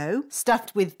potato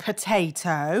stuffed with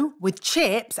potato, with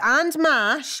chips and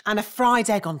mash and a fried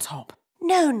egg on top?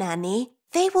 No, Nanny.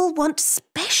 They will want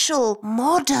special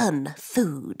modern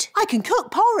food. I can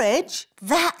cook porridge.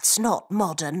 That's not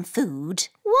modern food.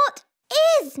 What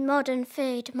is modern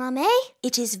food, Mummy?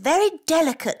 It is very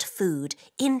delicate food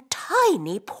in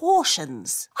tiny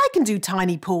portions. I can do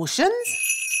tiny portions.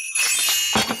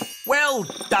 Well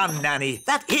done, Nanny.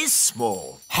 That is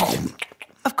small.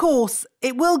 Of course,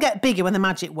 it will get bigger when the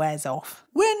magic wears off.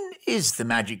 When is the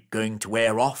magic going to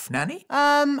wear off, Nanny?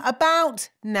 About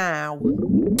now.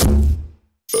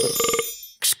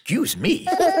 Excuse me.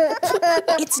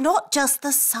 It's not just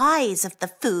the size of the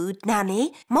food,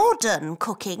 Nanny. Modern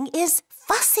cooking is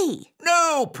fussy.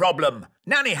 No problem.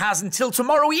 Nanny has until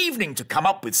tomorrow evening to come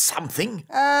up with something.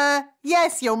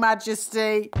 Yes, Your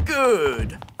Majesty.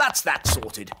 Good. That's that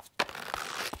sorted.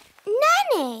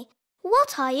 Nanny,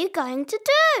 what are you going to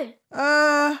do?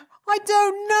 I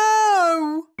don't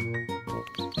know.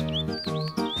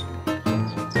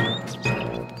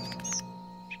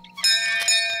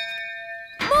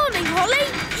 Morning, Holly.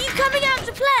 You coming out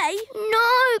to play?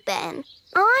 No, Ben.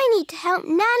 I need to help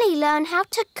Nanny learn how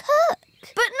to cook.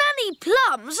 But Nanny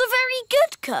Plum's a very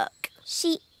good cook.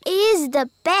 She is the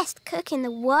best cook in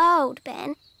the world,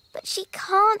 Ben. But she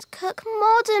can't cook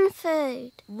modern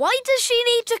food. Why does she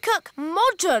need to cook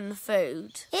modern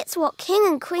food? It's what King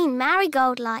and Queen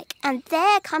Marigold like, and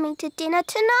they're coming to dinner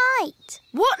tonight.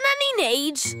 What Nanny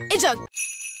needs is a...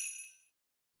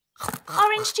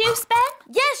 Orange juice, Ben?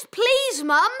 Yes, please,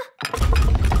 Mum.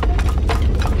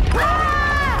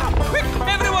 Quick,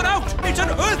 everyone out! It's an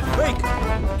earthquake!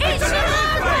 It's an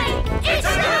earthquake! It's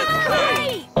an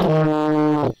earthquake!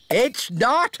 It's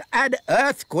not an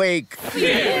earthquake.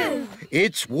 Phew.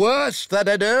 It's worse than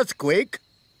an earthquake.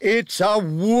 It's a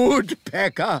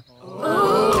woodpecker.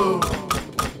 Oh.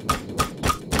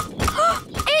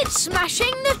 It's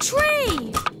smashing the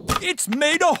tree. It's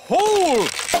made a hole!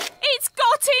 It's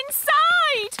got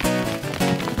inside!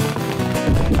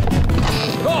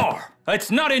 Oh,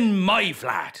 it's not in my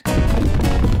flat.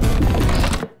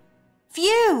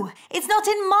 Phew! It's not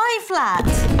in my flat.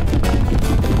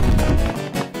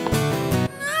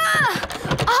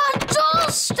 Our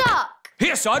door's stuck.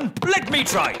 Here, son, let me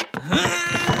try.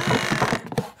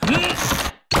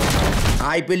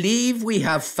 I believe we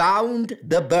have found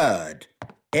the bird.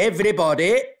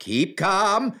 Everybody, keep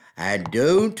calm and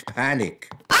don't panic.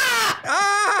 Ah!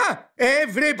 Ah!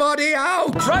 Everybody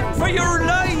out! Run for your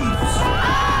lives!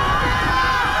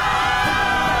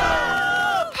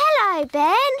 Hello,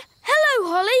 Ben. Hello,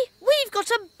 Holly. We've got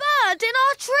a bird in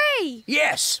our tree.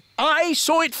 Yes, I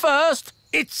saw it first.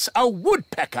 It's a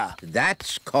woodpecker.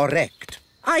 That's correct.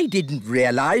 I didn't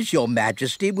realise Your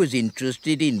Majesty was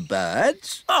interested in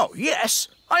birds. Oh, yes,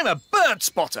 I'm a bird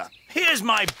spotter. Here's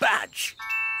my badge.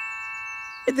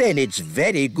 Then it's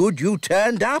very good you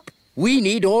turned up. We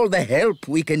need all the help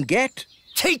we can get.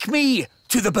 Take me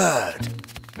to the bird.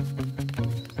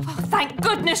 Thank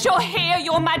goodness you're here,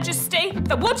 Your Majesty.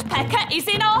 The woodpecker is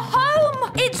in our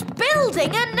home. It's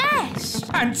building a nest.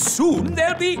 And soon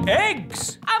there'll be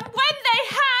eggs. And when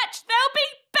they hatch, there'll be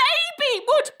baby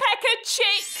woodpecker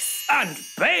chicks. And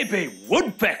baby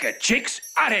woodpecker chicks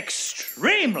are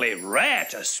extremely rare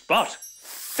to spot.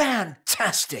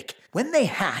 Fantastic. When they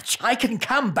hatch, I can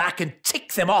come back and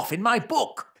tick them off in my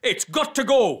book. It's got to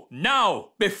go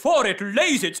now, before it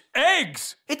lays its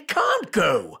eggs. It can't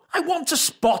go. I want to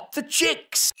spot the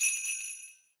chicks.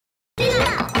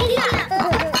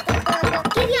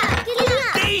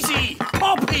 Daisy!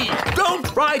 Poppy!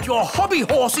 Don't ride your hobby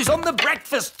horses on the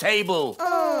breakfast table.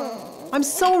 I'm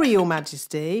sorry, Your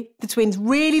Majesty. The twins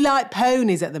really like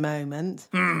ponies at the moment.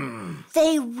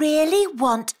 They really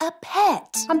want a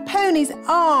pet. And ponies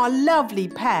are lovely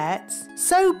pets.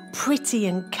 So pretty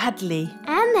and cuddly.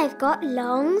 And they've got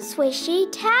long, swishy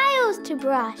tails to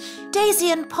brush.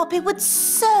 Daisy and Poppy would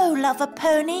so love a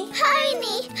pony.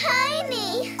 Pony,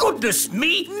 pony. Goodness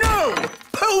me, no!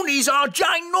 Ponies are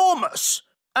ginormous.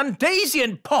 And Daisy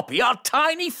and Poppy are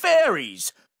tiny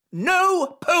fairies.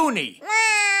 No pony.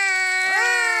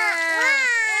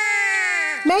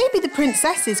 Maybe the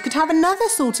princesses could have another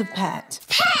sort of pet.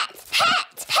 Pet,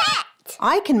 pet, pet.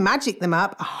 I can magic them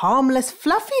up a harmless,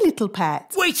 fluffy little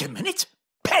pet. Wait a minute.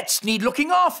 Pets need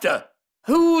looking after.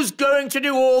 Who's going to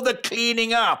do all the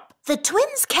cleaning up? The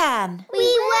twins can. We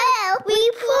will.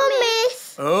 We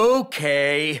promise.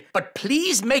 OK, but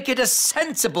please make it a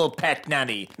sensible pet,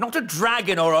 Nanny, not a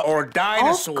dragon or a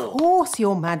dinosaur. Of course,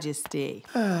 Your Majesty.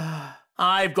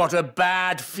 I've got a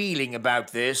bad feeling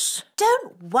about this.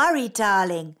 Don't worry,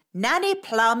 darling. Nanny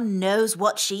Plum knows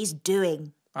what she's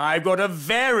doing. I've got a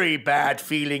very bad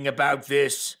feeling about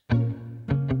this.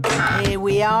 Here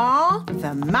we are,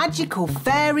 the magical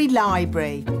fairy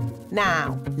library.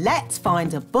 Now, let's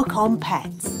find a book on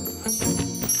pets.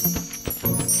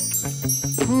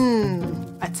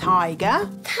 A tiger?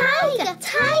 Tiger,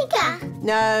 tiger.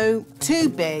 No, too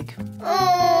big.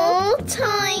 Oh,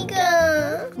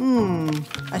 tiger.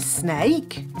 A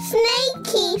snake?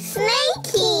 Snakey,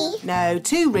 snakey. No,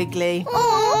 too wriggly.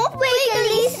 Oh,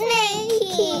 wiggly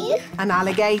snakey. An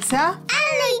alligator?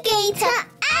 Alligator,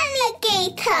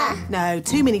 alligator. No,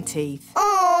 too many teeth.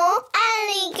 Oh,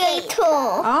 alligator.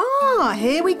 Ah,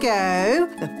 here we go.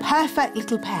 The perfect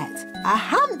little pet. A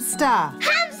hamster.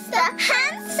 Hamster,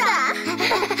 hamster.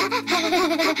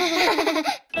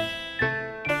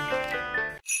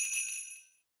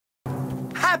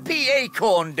 Happy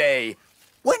Acorn Day.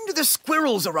 When do the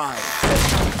squirrels arrive?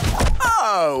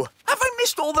 Oh, have I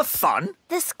missed all the fun?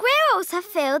 The squirrels have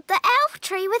filled the elf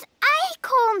tree with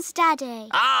acorns, Daddy.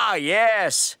 Ah,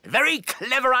 yes. Very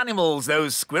clever animals,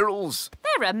 those squirrels.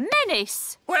 They're a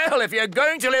menace. Well, if you're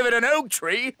going to live in an oak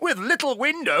tree with little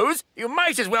windows, you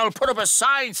might as well put up a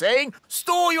sign saying,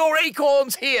 "Store your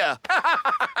acorns here."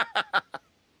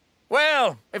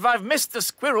 Well, if I've missed the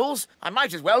squirrels, I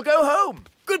might as well go home.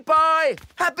 Goodbye.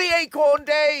 Happy Acorn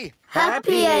Day.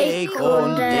 Happy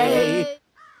Acorn Day.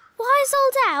 Wise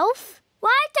old elf,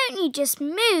 why don't you just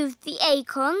move the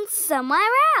acorns somewhere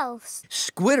else?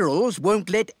 Squirrels won't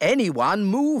let anyone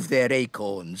move their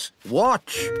acorns.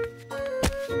 Watch.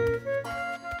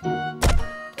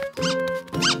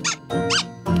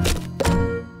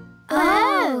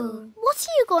 Oh. What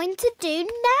are you going to do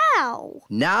now?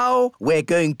 Now we're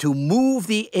going to move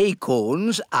the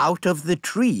acorns out of the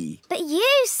tree. But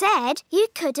you said you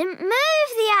couldn't move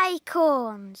the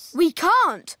acorns. We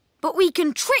can't, but we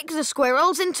can trick the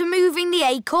squirrels into moving the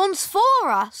acorns for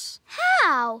us.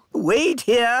 How? Wait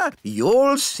here,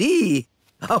 you'll see.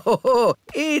 Oh,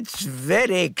 it's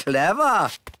very clever.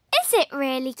 Is it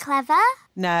really clever?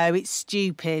 No, it's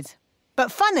stupid.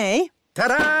 But funny.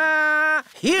 Ta-da!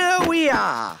 Here we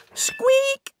are.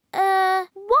 Squeak! Why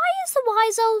is the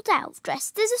wise old elf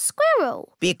dressed as a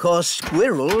squirrel? Because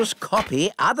squirrels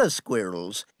copy other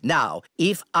squirrels. Now,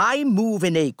 if I move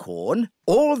an acorn,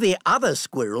 all the other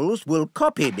squirrels will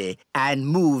copy me and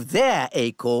move their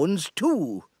acorns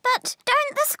too. But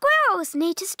don't the squirrels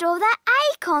need to store their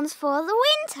acorns for the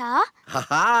winter?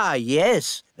 Ha-ha,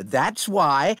 yes. That's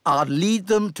why I'll lead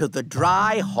them to the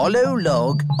dry, hollow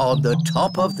log on the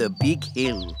top of the big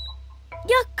hill.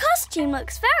 Your costume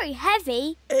looks very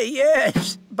heavy.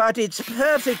 Yes, but it's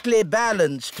perfectly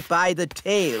balanced by the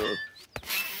tail.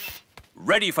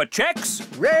 Ready for checks?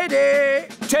 Ready!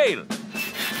 Tail.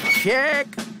 Check.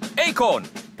 Acorn.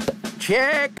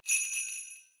 Check.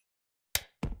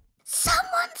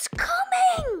 Someone's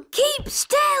coming! Keep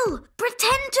still!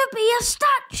 Pretend to be a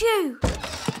statue!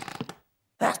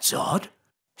 That's odd.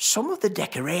 Some of the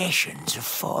decorations have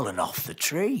fallen off the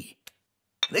tree.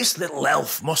 This little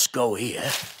elf must go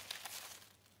here.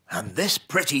 And this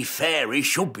pretty fairy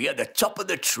should be at the top of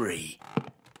the tree.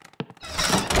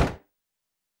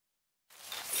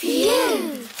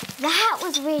 Phew! That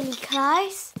was really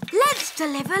close. Let's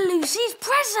deliver Lucy's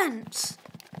presents!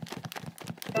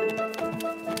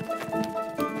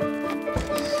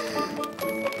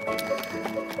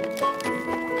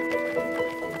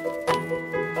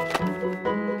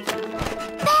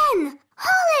 Ben!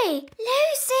 Holly!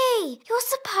 Lucy! You're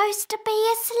supposed to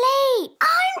be asleep.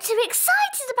 I'm too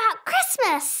excited about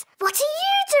Christmas. What are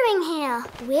you doing here?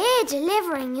 We're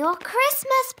delivering your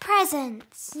Christmas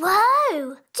presents.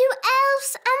 Whoa! Do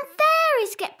elves and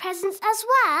fairies get presents as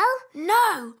well?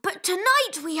 No, but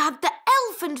tonight we have the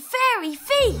elf and fairy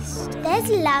feast. There's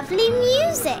lovely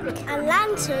music and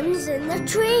lanterns in the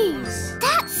trees.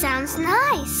 That sounds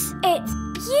nice. It's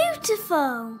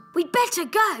beautiful. We'd better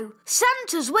go.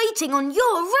 Santa's waiting on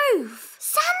your roof.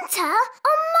 Santa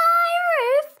on my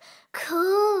roof?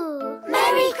 Cool.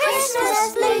 Merry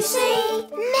Christmas, Lucy.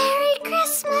 Merry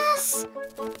Christmas.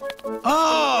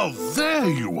 Ah, there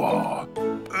you are.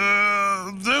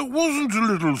 There wasn't a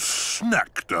little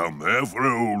snack down there for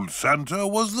old Santa,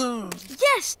 was there?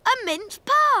 Yes, a mince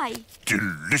pie.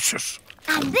 Delicious.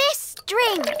 And this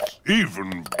drink.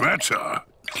 Even better.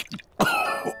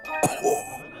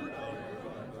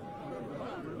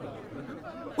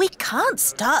 We can't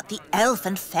start the elf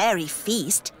and fairy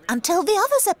feast until the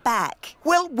others are back.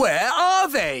 Well, where are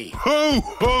they? Ho,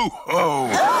 ho, ho!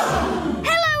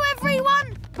 Hello,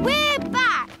 everyone. We're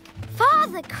back.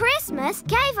 Father Christmas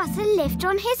gave us a lift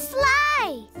on his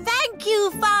sleigh. Thank you,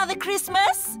 Father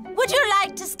Christmas. Would you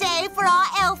like to stay for our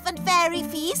elf and fairy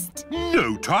feast?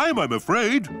 No time, I'm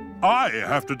afraid. I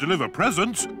have to deliver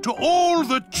presents to all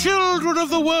the children of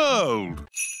the world.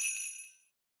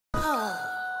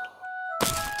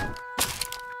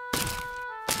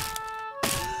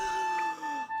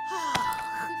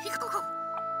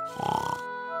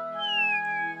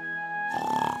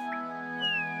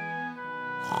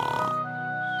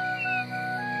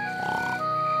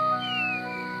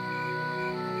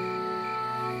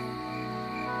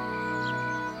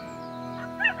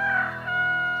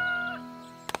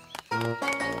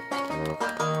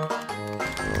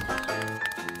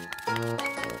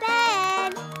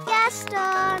 Ben,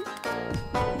 Gaston.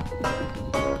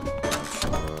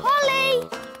 Holly,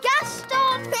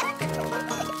 Gaston.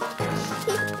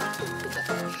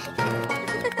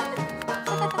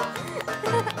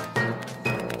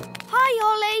 Hi,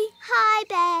 Ollie. Hi,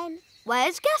 Ben.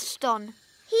 Where's Gaston?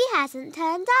 He hasn't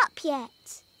turned up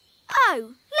yet.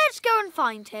 Oh, let's go and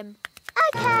find him.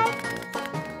 Okay.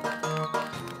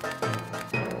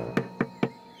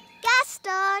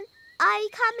 Gaston, are you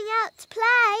coming out to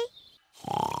play?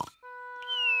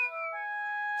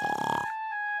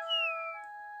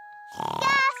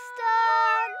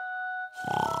 Gaston!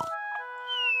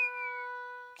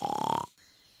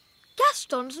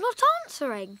 Gaston's not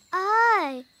answering.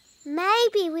 Oh,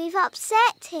 maybe we've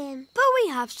upset him. But we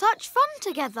have such fun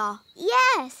together.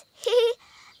 Yes,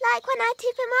 like when I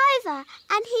tip him over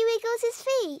and he wiggles his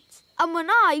feet. And when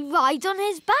I ride on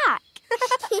his back.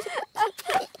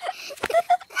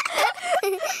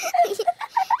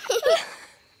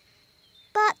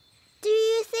 But do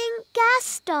you think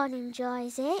Gaston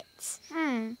enjoys it?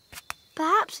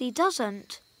 Perhaps he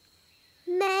doesn't.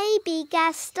 Maybe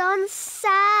Gaston's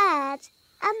sad,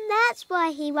 and that's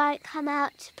why he won't come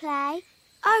out to play.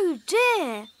 Oh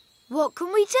dear, what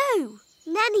can we do?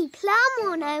 Nanny Plum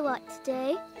will know what to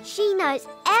do. She knows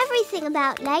everything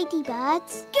about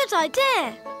ladybirds. Good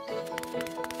idea.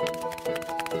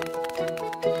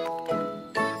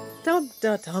 Dum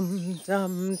da dum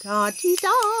dum da dee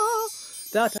da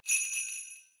da da.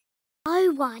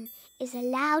 No one is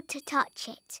allowed to touch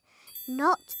it,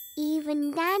 not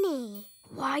even Nanny.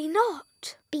 Why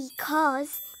not?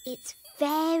 Because it's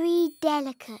very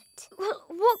delicate. Well,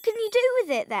 what can you do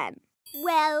with it then?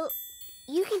 Well,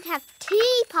 you can have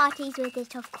tea parties with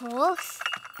it, of course.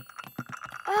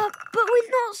 But we're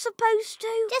not supposed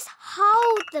to. Just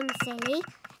hold them, silly.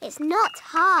 It's not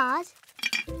hard.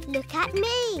 Look at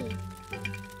me.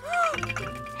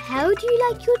 How do you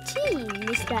like your tea,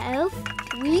 Mr. Elf?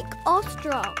 Weak or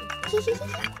strong?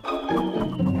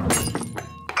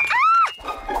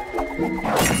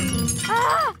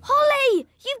 Holly!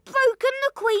 You've broken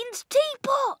the Queen's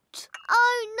teapot!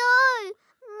 Oh no!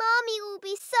 Mummy will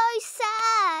be so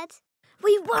sad.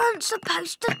 We weren't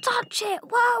supposed to touch it,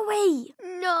 were we?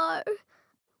 No.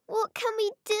 What can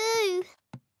we do?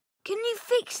 Can you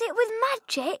fix it with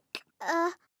magic?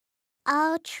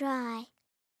 I'll try.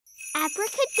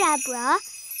 Abracadabra,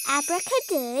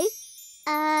 abracadoo.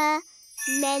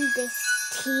 Mend this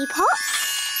teapot.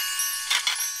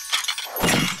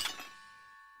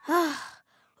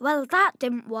 Well, that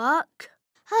didn't work.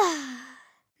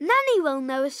 Nanny will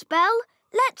know a spell.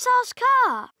 Let's ask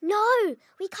her. No,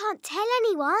 we can't tell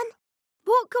anyone.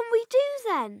 What can we do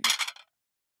then?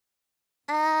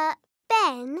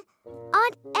 Ben,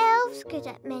 aren't elves good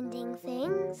at mending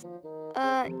things?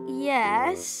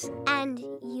 Yes. And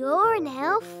you're an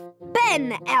elf?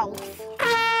 Ben Elf.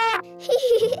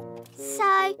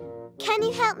 So, can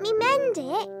you help me mend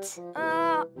it?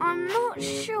 I'm not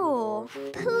sure.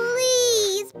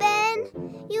 Please, Ben.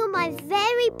 You're my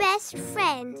very best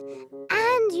friend.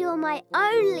 And you're my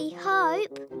only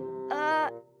hope.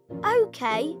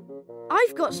 OK.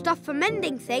 I've got stuff for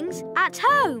mending things at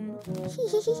home.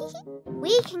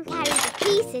 We can carry the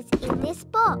pieces in this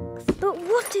box. But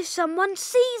what if someone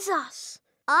sees us?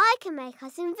 I can make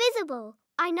us invisible.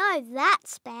 I know that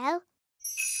spell.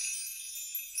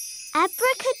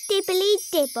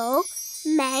 Abracadibbly-dibble,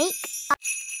 make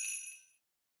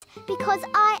because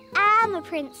I am a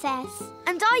princess.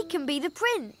 And I can be the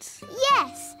prince.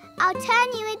 Yes, I'll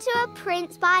turn you into a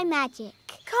prince by magic.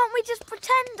 Can't we just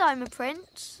pretend I'm a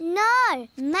prince? No,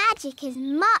 magic is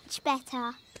much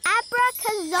better.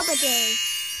 Abracazobadoo.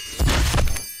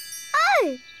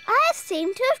 Oh, I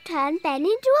seem to have turned Ben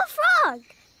into a frog.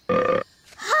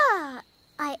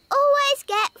 I always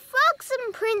get frogs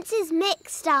and princes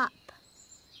mixed up.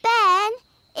 Ben,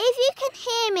 if you can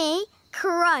hear me,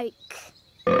 croak.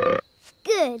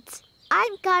 Good.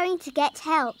 I'm going to get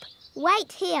help.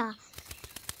 Wait here.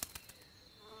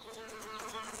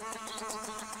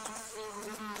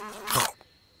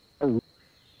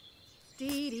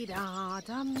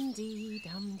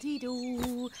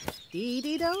 Dee-dee-da-dum-dee-dum-dee-doo.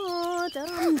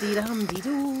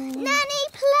 Dee-dee-da-dum-dee-dum-dee-doo. Nanny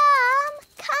Plum,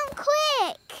 come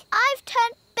quick. I've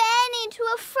turned Ben into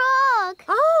a frog.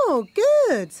 Oh,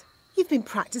 good. You've been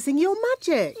practising your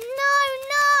magic.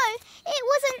 No, it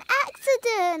was an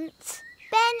accident.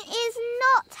 Ben is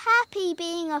not happy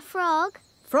being a frog.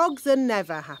 Frogs are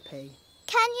never happy.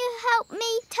 Can you help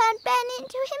me turn Ben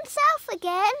into himself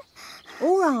again?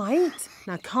 All right.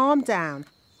 Now calm down.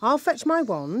 I'll fetch my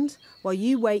wand while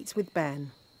you wait with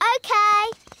Ben. OK.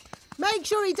 Make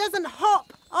sure he doesn't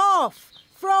hop off.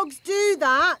 Frogs do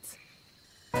that.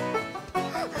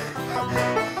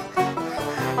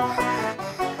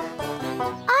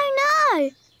 Oh no!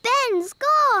 Ben's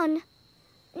gone.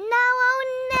 Now I'll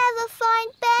never find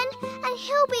Ben and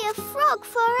he'll be a frog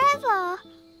forever.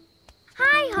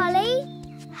 Hi, Holly.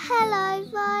 Hello,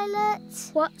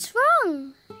 Violet. What's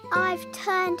wrong? I've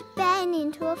turned Ben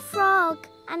into a frog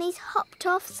and he's hopped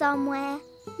off somewhere.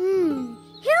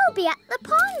 He'll be at the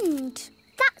pond.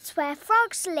 That's where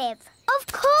frogs live. Of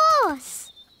course.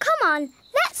 Come on,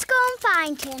 let's go and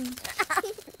find him.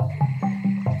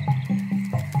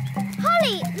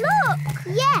 Holly, look!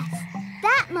 Yes,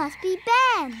 that must be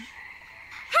Ben.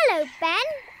 Hello, Ben.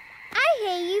 I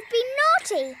hear you've been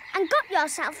naughty and got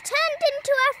yourself turned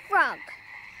into a frog.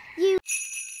 You...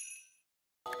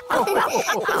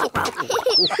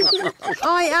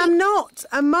 I am not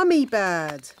a mummy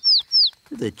bird.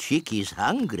 The chick is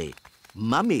hungry.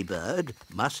 Mummy bird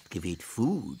must give it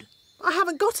food. I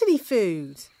haven't got any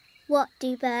food. What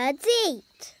do birds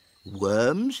eat?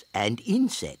 Worms and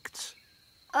insects.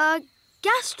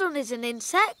 Gaston is an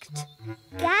insect.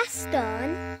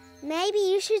 Gaston, maybe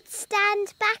you should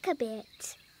stand back a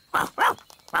bit.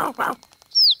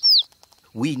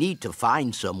 We need to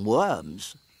find some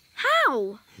worms.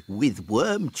 How? With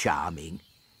worm charming,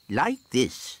 like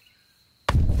this.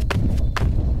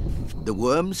 The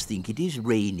worms think it is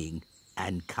raining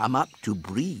and come up to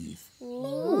breathe.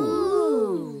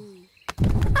 Ooh.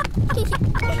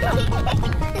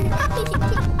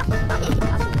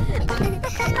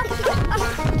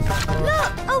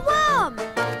 Look, a worm!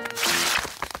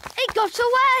 It got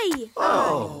away!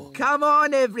 Oh, come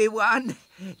on, everyone.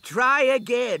 Try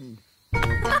again. There's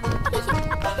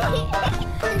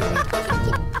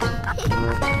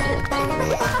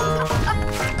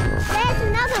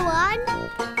another one.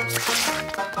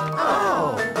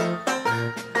 Oh.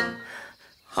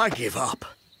 I give up.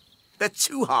 They're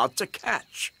too hard to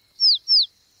catch.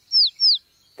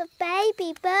 The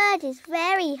baby bird is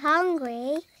very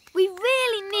hungry. We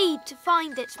really need to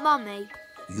find its mummy.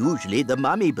 Usually the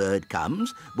mummy bird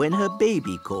comes when her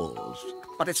baby calls.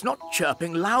 But it's not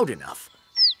chirping loud enough.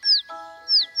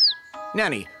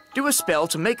 Nanny, do a spell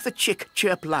to make the chick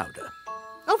chirp louder.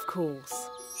 Of course.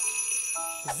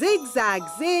 Zig-zag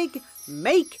zig,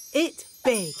 make it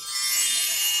big.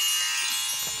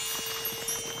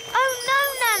 Oh no,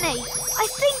 Nanny! I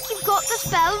think you've got the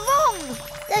spell wrong.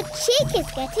 The chick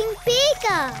is getting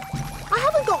bigger. I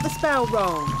haven't got the spell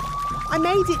wrong. I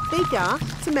made it bigger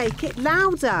to make it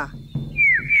louder.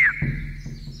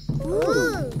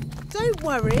 Ooh. Don't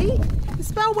worry, the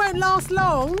spell won't last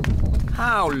long.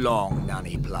 How long,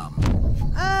 Nanny Plum?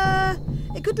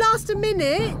 It could last a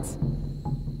minute.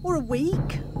 Or a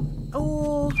week.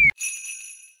 Or...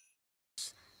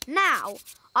 Now,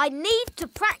 I need to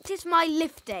practice my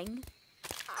lifting.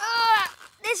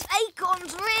 This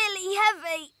acorn's really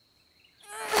heavy.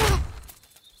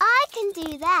 I can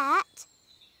do that.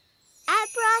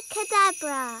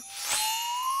 Abracadabra.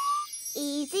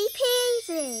 Easy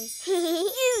peasy.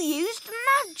 You used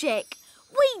magic.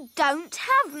 We don't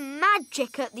have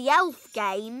magic at the elf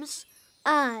games.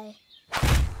 Oh.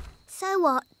 So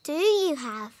what do you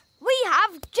have? We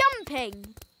have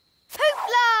jumping.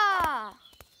 Hoopla!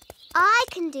 I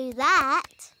can do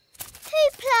that.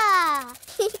 Hoopla!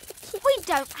 We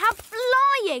don't have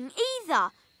flying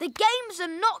either. The games are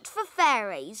not for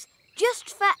fairies, just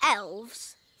for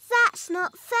elves. That's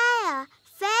not fair.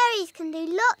 Fairies can do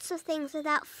lots of things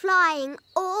without flying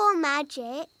or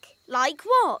magic. Like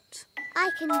what? I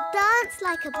can dance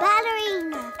like a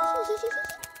ballerina.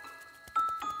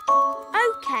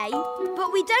 OK,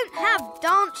 but we don't have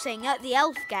dancing at the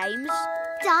elf games.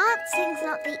 Dancing's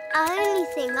not the only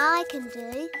thing I can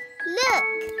do. Look,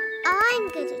 I'm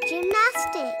good at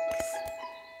gymnastics.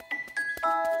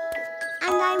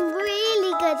 And I'm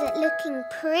really good at looking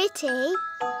pretty.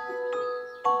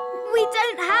 We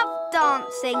don't have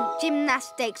dancing,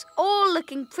 gymnastics or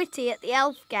looking pretty at the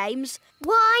elf games.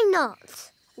 Why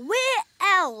not? We're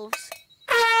elves.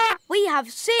 We have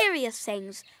serious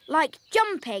things like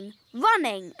jumping,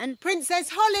 running and... Princess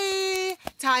Holly,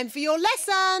 time for your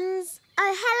lessons.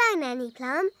 Oh, hello, Nanny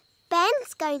Plum.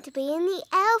 Ben's going to be in the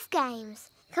elf games.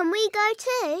 Can we go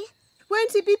too?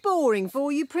 Won't it be boring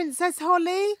for you, Princess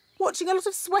Holly? Watching a lot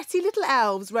of sweaty little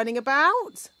elves running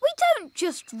about? We don't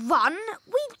just run,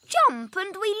 we jump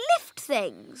and we lift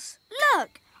things.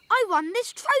 Look, I won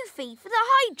this trophy for the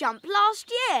high jump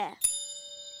last year.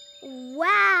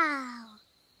 Wow.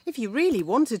 If you really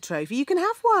want a trophy, you can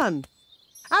have one.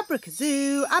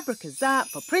 Abracazoo, abracazap,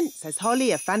 for Princess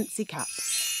Holly a fancy cup.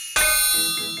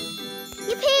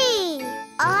 Yippee!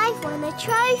 I've won a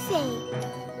trophy.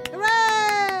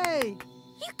 Hooray!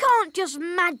 You can't just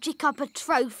magic up a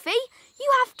trophy.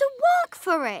 You have to work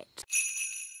for it.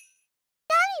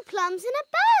 Nanny Plum's in a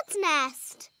bird's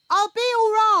nest. I'll be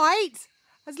all right,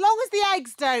 as long as the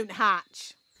eggs don't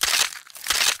hatch.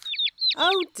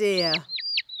 Oh, dear.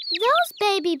 Those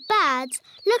baby birds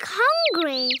look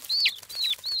hungry.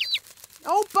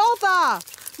 Oh, bother!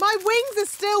 My wings are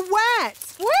still wet.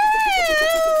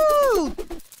 Woo!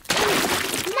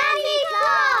 Nanny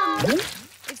Plum!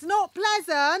 It's not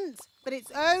pleasant, but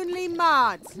it's only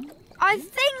mud. I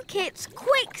think it's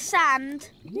quicksand.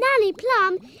 Nanny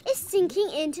Plum is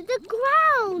sinking into the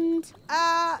ground.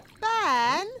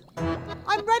 Ben?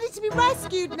 I'm ready to be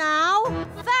rescued now.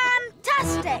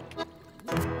 Fantastic!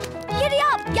 Giddy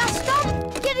up, Gaston!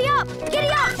 Giddy up, giddy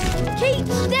up! Keep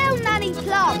still, Nanny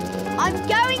Plum. I'm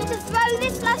going to throw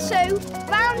this lasso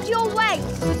round your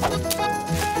waist.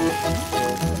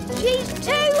 She's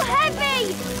too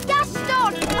heavy!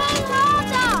 Gaston, pull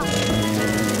harder!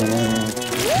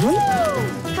 Woo!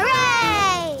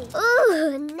 Hooray!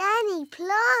 Ooh, Nanny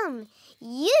Plum,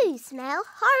 you smell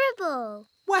horrible.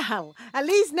 Well, at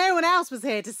least no one else was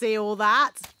here to see all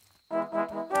that.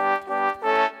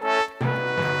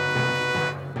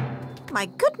 My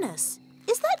goodness,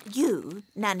 is that you,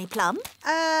 Nanny Plum?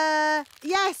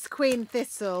 Yes, Queen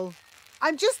Thistle.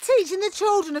 I'm just teaching the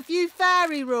children a few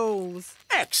fairy rules.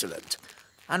 Excellent.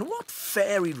 And what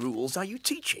fairy rules are you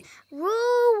teaching?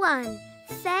 Rule 1.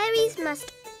 Fairies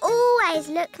must always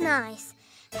look nice.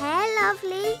 Hair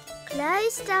lovely,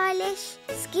 clothes stylish,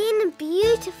 skin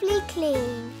beautifully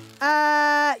clean.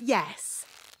 Yes.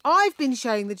 I've been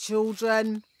showing the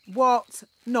children what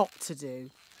not to do.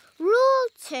 Rule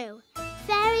 2.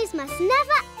 Fairies must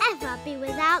never ever be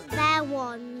without their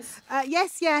wands.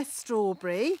 Yes,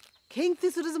 Strawberry. King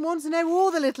Thistle doesn't want to know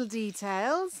all the little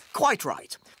details. Quite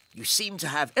right. You seem to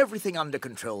have everything under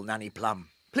control, Nanny Plum.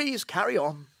 Please carry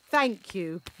on. Thank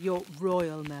you, Your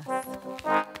Royalness.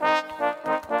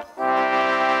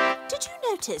 Did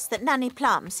you notice that Nanny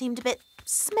Plum seemed a bit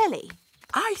smelly?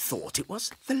 I thought it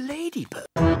was the ladybird.